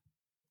 Yeah.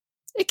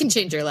 It can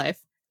change your life.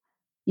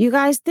 You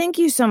guys, thank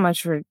you so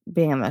much for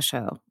being on the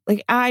show.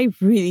 Like, I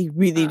really,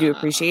 really do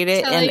appreciate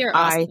it. Kelly, And you're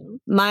awesome.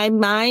 my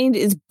mind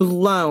is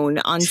blown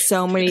on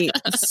so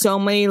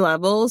many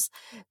levels.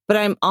 But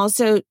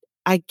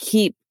I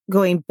keep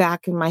going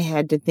back in my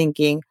head to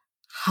thinking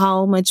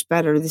how much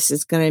better this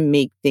is going to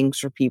make things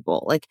for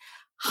people. Like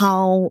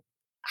how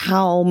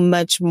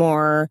much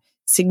more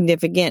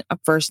significant a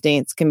first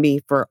dance can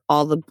be for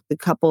all the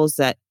couples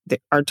that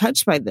are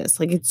touched by this.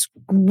 Like, it's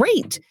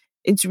great.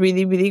 It's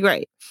really, really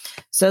great.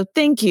 So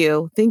thank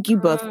you. Thank you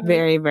both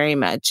very, very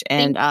much.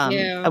 And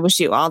I wish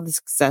you all the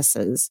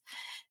successes.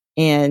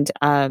 And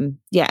and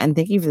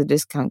thank you for the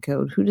discount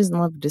code. Who doesn't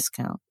love a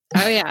discount?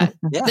 Oh, yeah.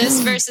 This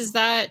versus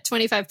that,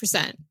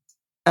 25%.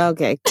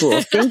 Okay,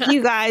 cool. Thank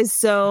you guys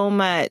so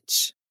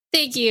much.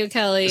 Thank you,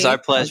 Kelly. It's our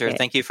pleasure. Okay.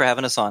 Thank you for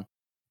having us on.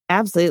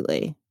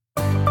 Absolutely.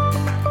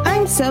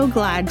 I'm so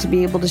glad to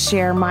be able to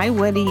share my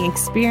wedding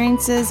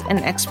experiences and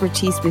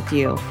expertise with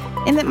you,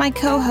 and that my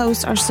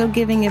co-hosts are so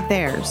giving of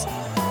theirs.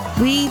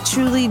 We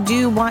truly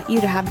do want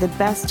you to have the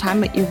best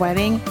time at your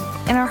wedding,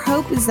 and our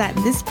hope is that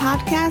this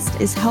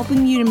podcast is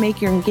helping you to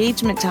make your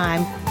engagement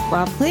time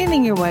while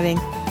planning your wedding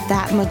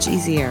that much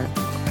easier.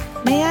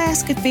 May I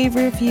ask a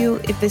favor of you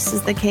if this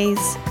is the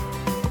case?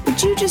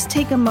 Would you just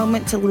take a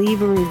moment to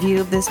leave a review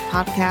of this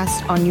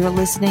podcast on your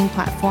listening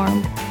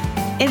platform?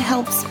 It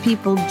helps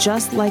people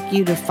just like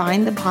you to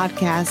find the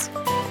podcast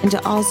and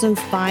to also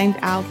find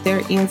out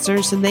their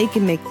answers so they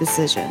can make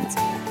decisions.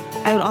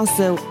 I would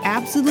also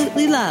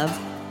absolutely love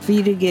for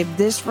you to give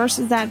This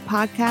Versus That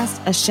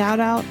podcast a shout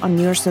out on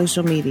your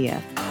social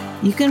media.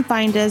 You can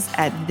find us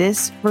at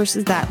This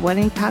Versus That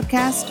Wedding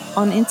Podcast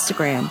on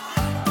Instagram.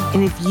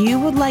 And if you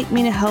would like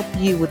me to help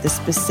you with a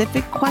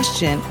specific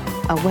question,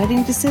 a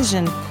wedding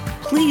decision,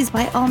 please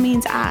by all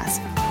means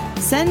ask.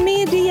 Send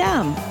me a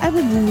DM. I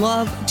would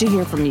love to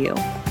hear from you.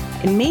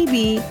 And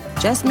maybe,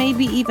 just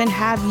maybe even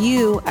have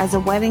you as a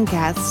wedding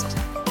guest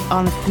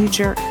on a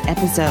future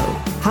episode.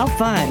 How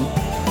fun.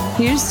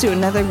 Here's to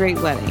another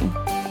great wedding.